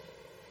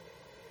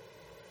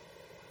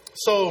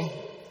 So,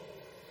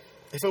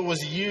 if it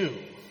was you,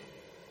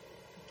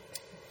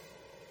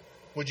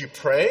 would you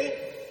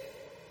pray?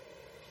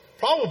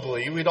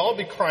 Probably we'd all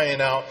be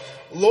crying out,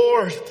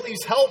 Lord,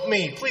 please help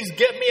me. Please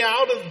get me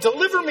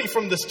deliver me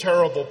from this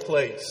terrible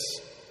place.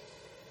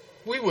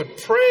 We would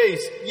pray.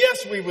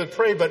 Yes, we would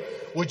pray, but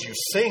would you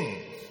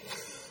sing?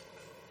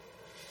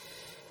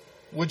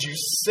 Would you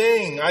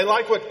sing? I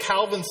like what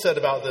Calvin said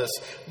about this,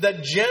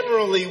 that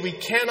generally we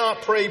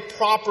cannot pray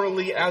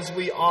properly as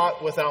we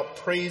ought without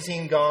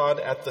praising God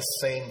at the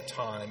same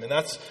time. And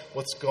that's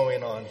what's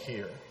going on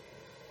here.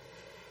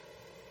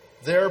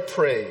 Their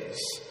praise,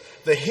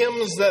 the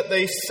hymns that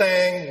they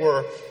sang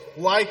were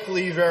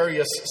likely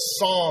various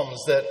psalms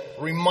that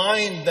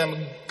remind them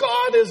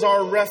God is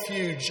our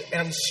refuge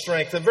and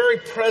strength, a very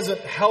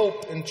present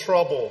help in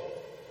trouble.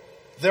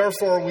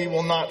 Therefore we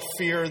will not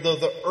fear, though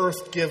the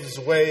earth gives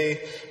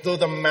way, though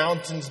the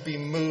mountains be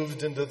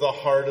moved into the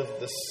heart of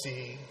the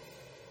sea.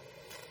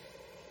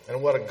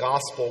 And what a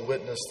gospel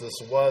witness this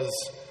was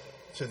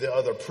to the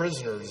other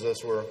prisoners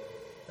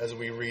as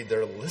we read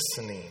their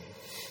listening.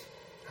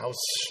 How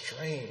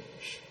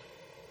strange.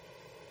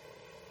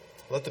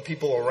 Let the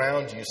people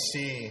around you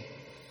see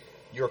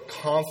your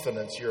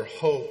confidence, your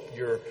hope,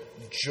 your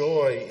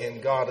joy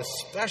in God,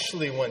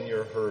 especially when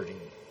you're hurting.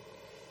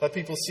 Let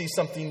people see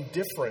something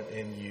different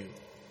in you.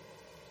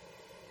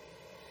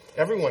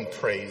 Everyone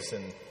prays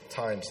in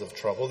times of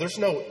trouble. There's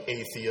no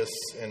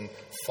atheists in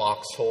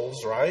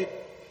foxholes, right?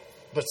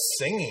 But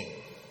singing.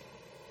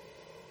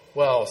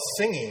 Well,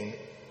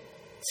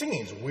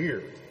 singing's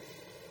weird.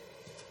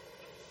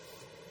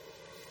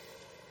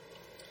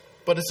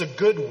 But it's a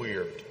good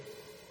weird.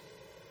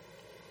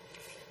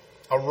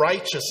 A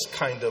righteous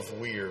kind of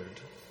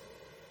weird.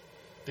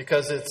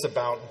 Because it's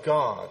about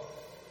God.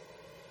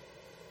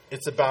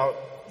 It's about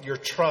your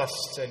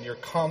trust and your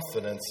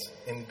confidence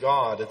in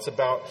God. It's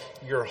about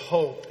your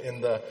hope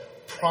in the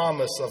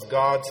promise of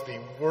God to be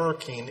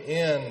working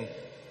in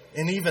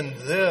even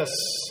this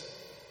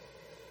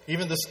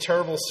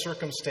terrible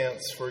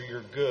circumstance for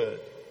your good.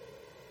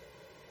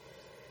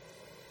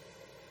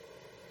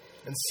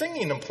 And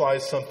singing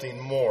implies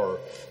something more.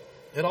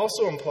 It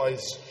also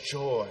implies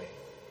joy.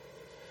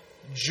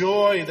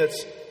 Joy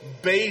that's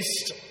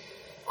based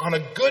on a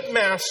good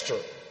master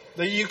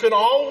that you can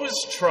always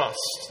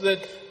trust,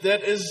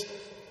 that is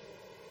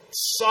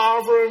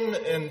sovereign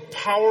and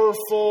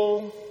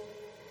powerful,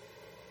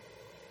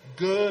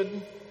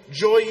 good,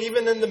 joy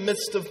even in the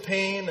midst of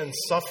pain and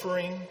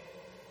suffering.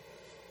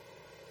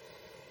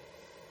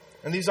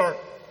 And these aren't,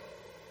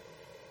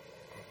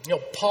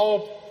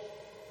 Paul,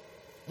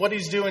 what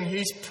he's doing,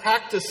 he's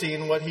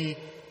practicing what he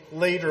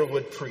later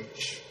would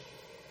preach.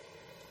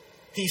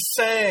 He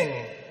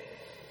sang.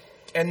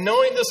 And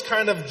knowing this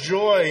kind of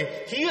joy,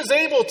 he is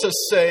able to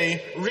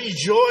say,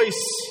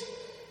 rejoice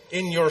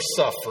in your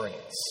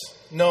sufferings.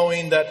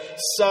 Knowing that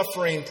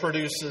suffering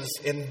produces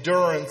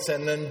endurance,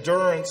 and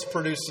endurance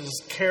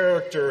produces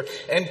character,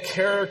 and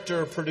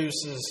character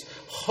produces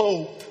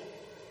hope.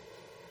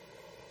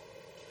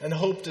 And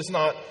hope does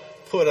not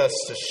put us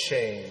to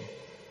shame,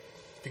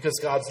 because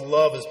God's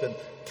love has been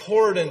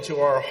poured into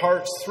our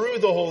hearts through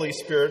the Holy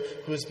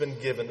Spirit who has been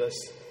given us.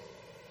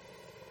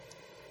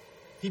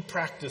 He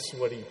practiced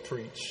what he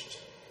preached.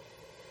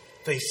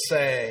 They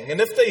sang. And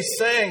if they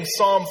sang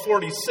Psalm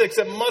 46,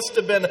 it must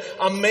have been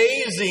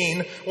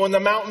amazing when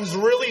the mountains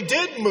really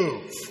did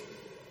move.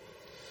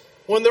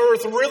 When the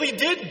earth really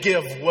did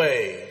give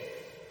way.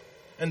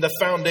 And the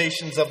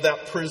foundations of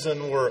that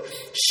prison were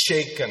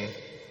shaken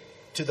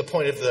to the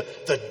point of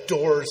the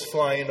doors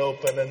flying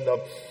open and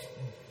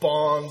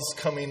bonds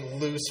coming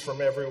loose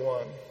from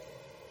everyone.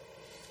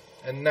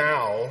 And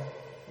now,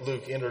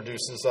 Luke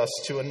introduces us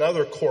to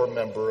another core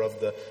member of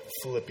the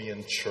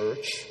Philippian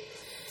church.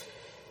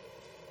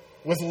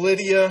 With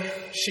Lydia,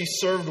 she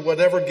served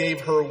whatever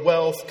gave her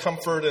wealth,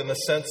 comfort, and a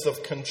sense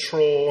of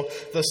control.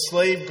 The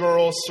slave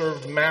girl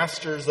served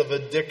masters of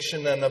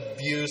addiction and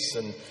abuse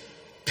and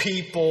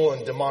people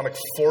and demonic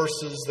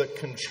forces that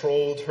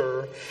controlled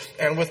her.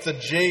 And with the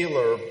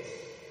jailer,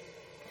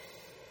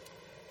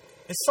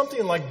 it's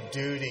something like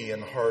duty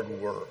and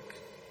hard work.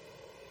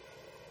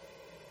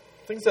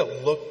 Things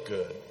that look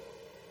good.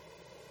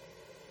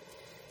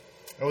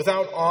 And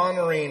without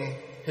honoring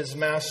his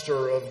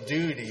master of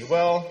duty,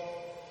 well,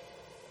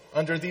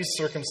 under these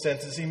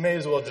circumstances, he may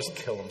as well just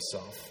kill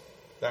himself.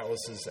 That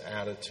was his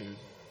attitude.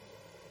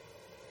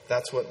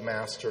 That's what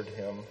mastered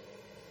him.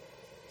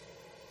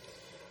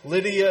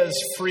 Lydia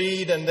is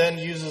freed and then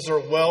uses her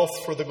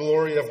wealth for the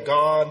glory of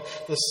God.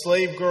 The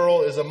slave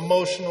girl is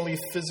emotionally,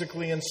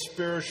 physically, and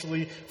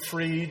spiritually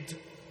freed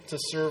to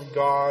serve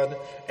God.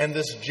 And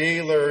this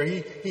jailer,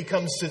 he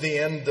comes to the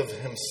end of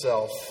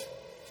himself.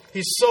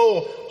 He's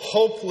so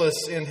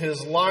hopeless in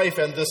his life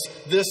and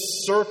this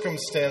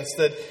circumstance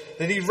that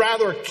he'd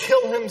rather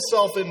kill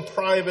himself in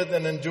private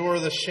than endure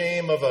the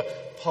shame of a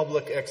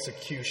public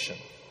execution.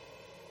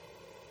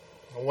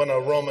 When a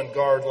Roman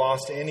guard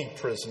lost any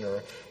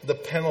prisoner, the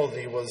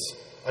penalty was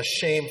a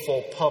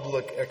shameful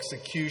public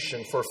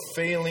execution for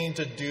failing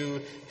to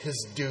do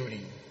his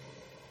duty.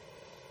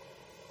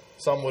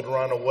 Some would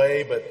run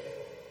away, but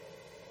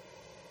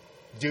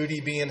duty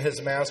being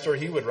his master,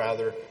 he would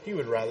rather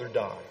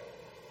die.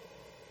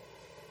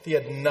 He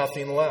had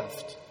nothing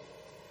left.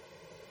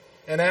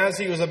 And as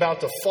he was about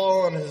to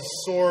fall on his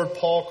sword,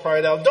 Paul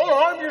cried out, "Don't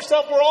harm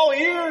yourself, we're all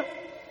here."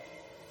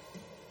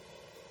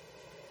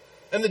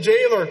 And the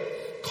jailer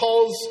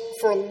calls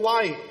for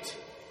light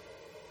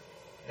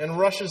and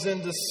rushes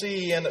in to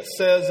see. And it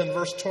says in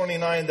verse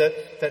 29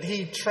 that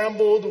he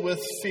trembled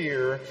with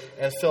fear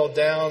and fell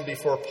down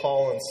before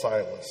Paul and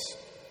Silas.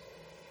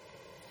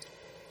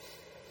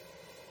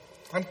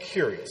 I'm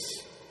curious.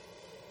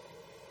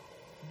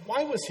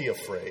 Why was he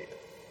afraid?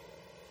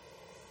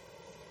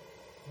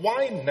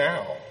 Why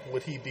now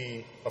would he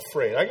be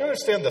afraid? I can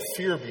understand the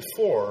fear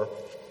before.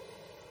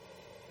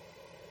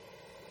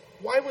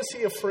 Why was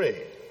he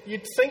afraid?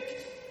 You'd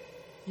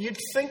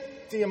think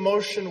the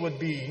emotion would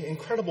be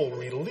incredible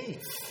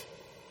relief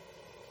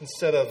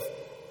instead of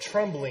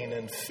trembling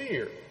and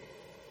fear.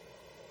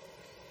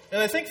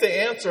 And I think the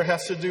answer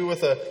has to do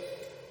with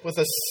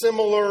a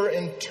similar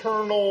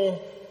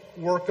internal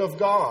work of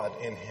God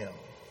in him.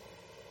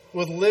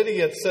 With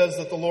Lydia, it says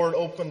that the Lord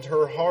opened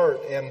her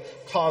heart and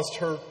caused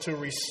her to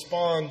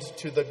respond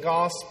to the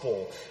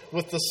gospel.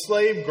 With the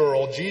slave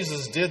girl,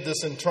 Jesus did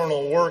this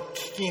internal work,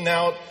 kicking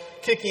out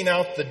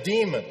the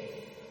demon.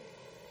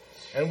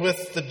 And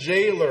with the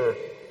jailer,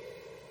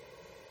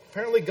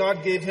 apparently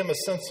God gave him a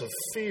sense of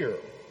fear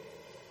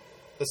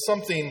that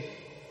something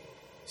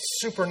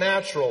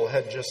supernatural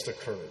had just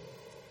occurred.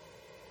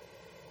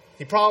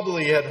 He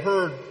probably had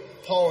heard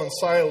Paul and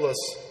Silas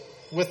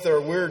with their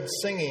weird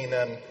singing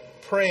and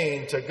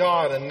praying to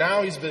God, and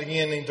now he's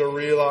beginning to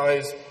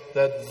realize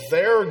that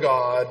their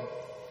God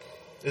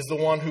is the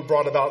one who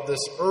brought about this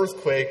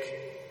earthquake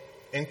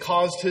and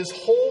caused his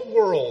whole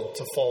world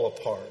to fall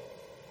apart.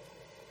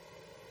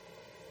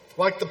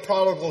 Like the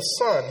prodigal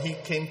son, he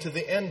came to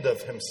the end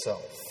of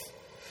himself.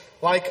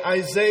 Like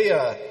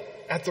Isaiah,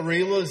 at the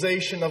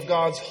realization of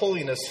God's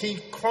holiness, he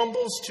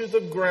crumbles to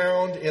the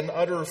ground in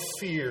utter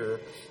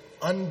fear,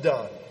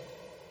 undone.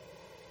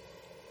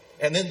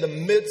 And in the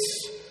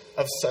midst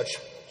of such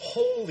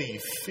holy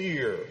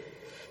fear,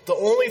 the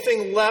only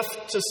thing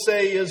left to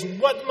say is,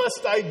 "What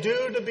must I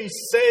do to be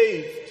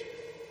saved?"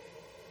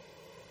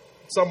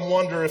 Some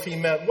wonder if he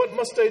meant, "What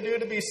must I do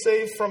to be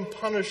saved from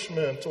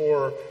punishment?"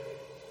 Or,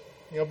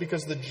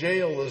 because the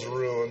jail is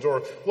ruined. Or,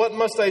 "What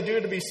must I do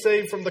to be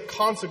saved from the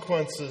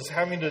consequences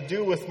having to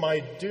do with my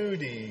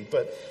duty?"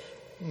 But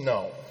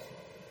no.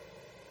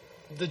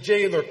 The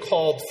jailer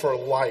called for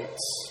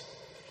lights.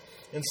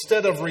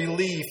 Instead of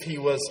relief, he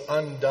was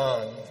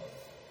undone.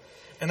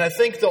 And I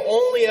think the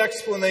only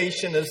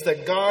explanation is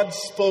that God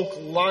spoke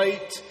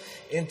light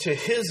into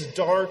his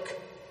dark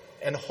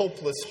and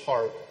hopeless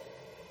heart.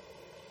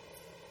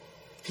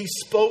 He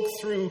spoke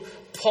through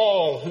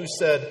Paul, who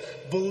said,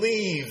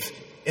 "Believe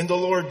in the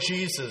Lord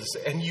Jesus,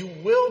 and you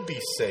will be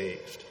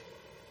saved.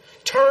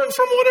 Turn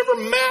from whatever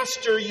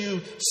master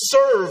you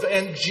serve,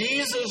 and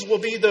Jesus will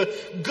be the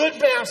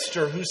good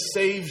master who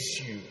saves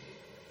you."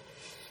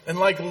 And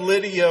like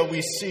Lydia,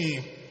 we see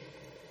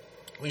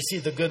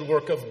the good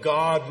work of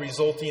God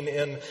resulting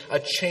in a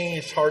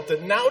changed heart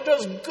that now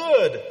does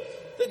good,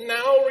 that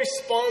now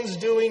responds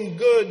doing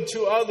good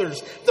to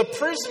others. The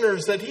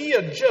prisoners that he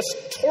had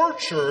just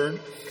tortured,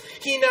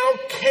 he now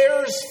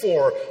cares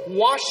for,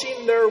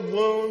 washing their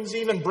wounds,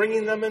 even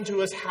bringing them into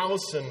his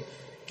house and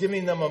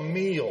giving them a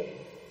meal.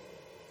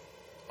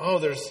 Oh,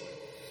 there's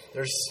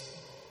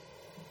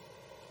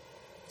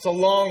It's a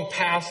long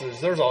passage.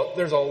 There's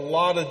a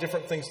lot of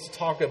different things to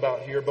talk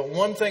about here, but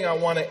one thing I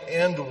want to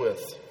end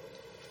with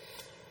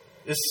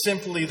is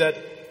simply that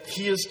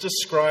he is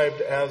described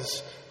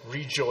as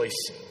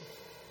rejoicing.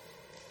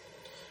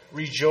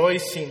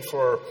 Rejoicing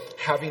for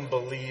having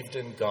believed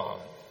in God.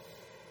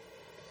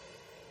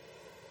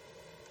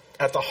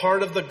 At the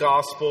heart of the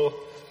gospel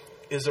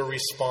is a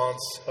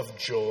response of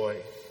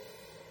joy.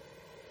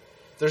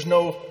 There's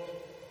no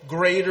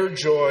greater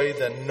joy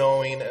than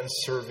knowing and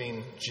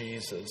serving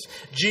Jesus.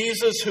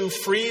 Jesus who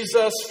frees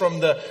us from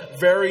the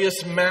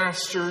various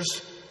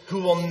masters who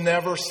will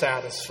never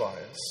satisfy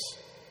us.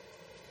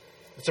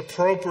 It's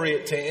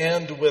appropriate to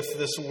end with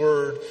this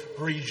word,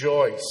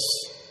 rejoice.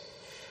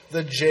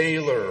 The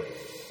jailer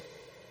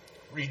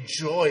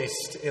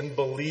rejoiced in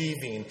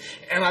believing.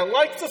 And I do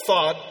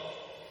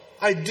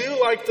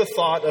like the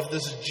thought of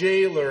this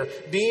jailer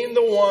being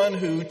the one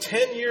who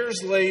 10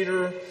 years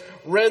later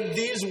read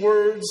these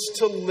words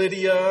to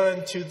Lydia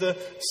and to the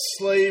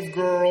slave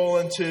girl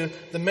and to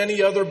the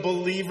many other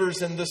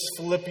believers in this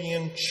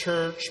Philippian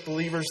church,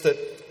 believers that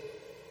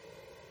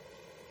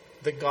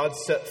God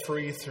set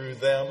free through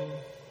them.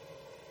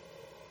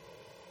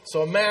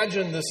 So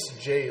imagine this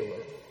jailer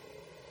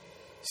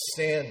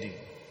standing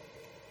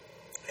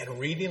and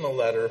reading a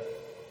letter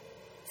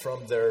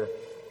from their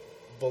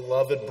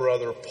beloved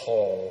brother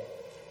Paul,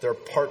 their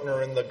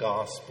partner in the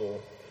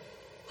gospel,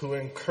 who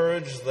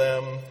encouraged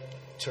them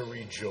to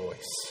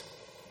rejoice.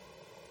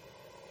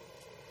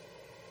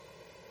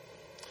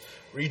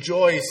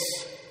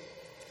 Rejoice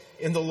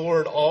in the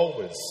Lord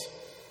always.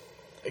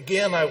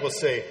 Again, I will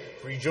say,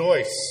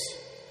 rejoice.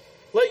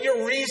 Let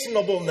your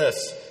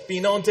reasonableness be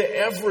known to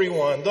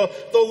everyone. The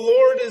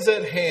Lord is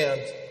at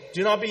hand.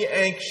 Do not be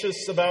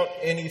anxious about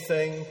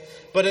anything,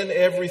 but in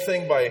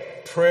everything by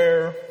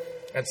prayer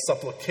and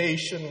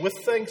supplication with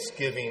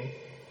thanksgiving,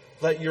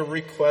 let your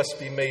requests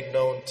be made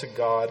known to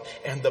God,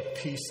 and the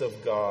peace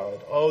of God,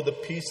 the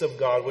peace of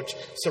God which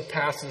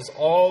surpasses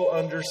all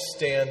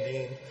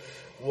understanding,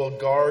 will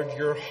guard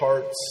your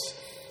hearts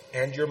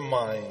and your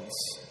minds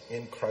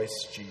in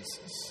Christ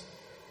Jesus.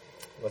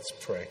 Let's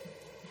pray.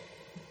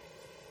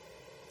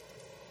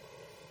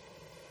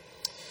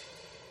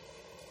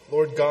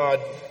 Lord God,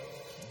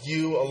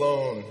 you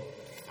alone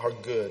are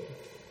good,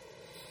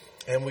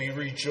 and we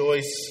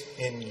rejoice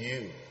in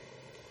you,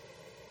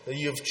 that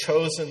you have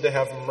chosen to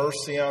have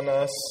mercy on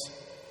us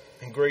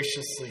and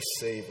graciously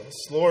save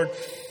us. Lord,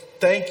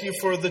 thank you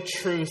for the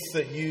truth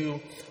that you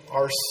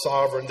are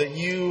sovereign, that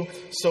you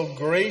so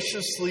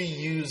graciously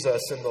use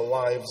us in the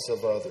lives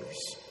of others.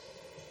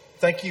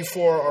 Thank you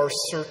for our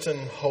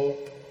certain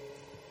hope.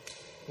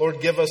 Lord,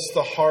 give us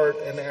the heart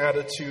and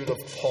attitude of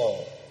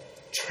Paul,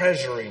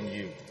 treasuring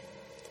you,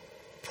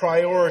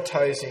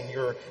 prioritizing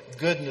your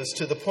goodness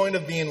to the point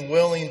of being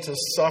willing to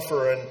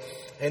suffer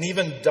and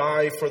even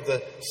die for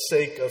the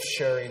sake of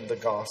sharing the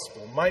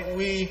gospel. Might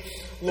we,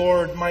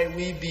 Lord,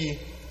 be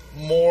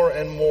more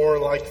and more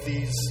like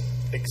these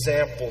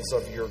examples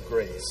of your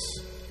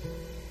grace.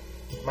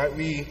 Might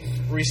we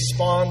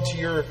respond to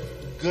your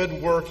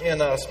good work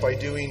in us by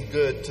doing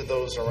good to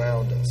those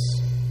around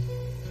us.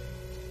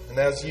 And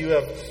as you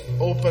have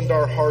opened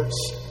our hearts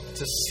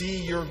to see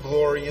your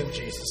glory in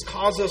Jesus,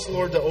 cause us,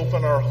 Lord, to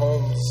open our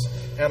homes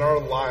and our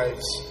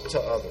lives to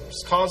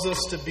others. Cause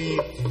us to be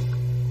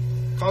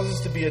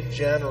a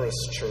generous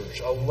church,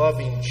 a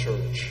loving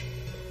church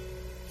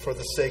for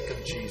the sake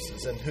of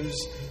Jesus, in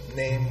whose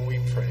name we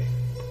pray.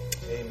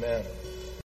 Amen.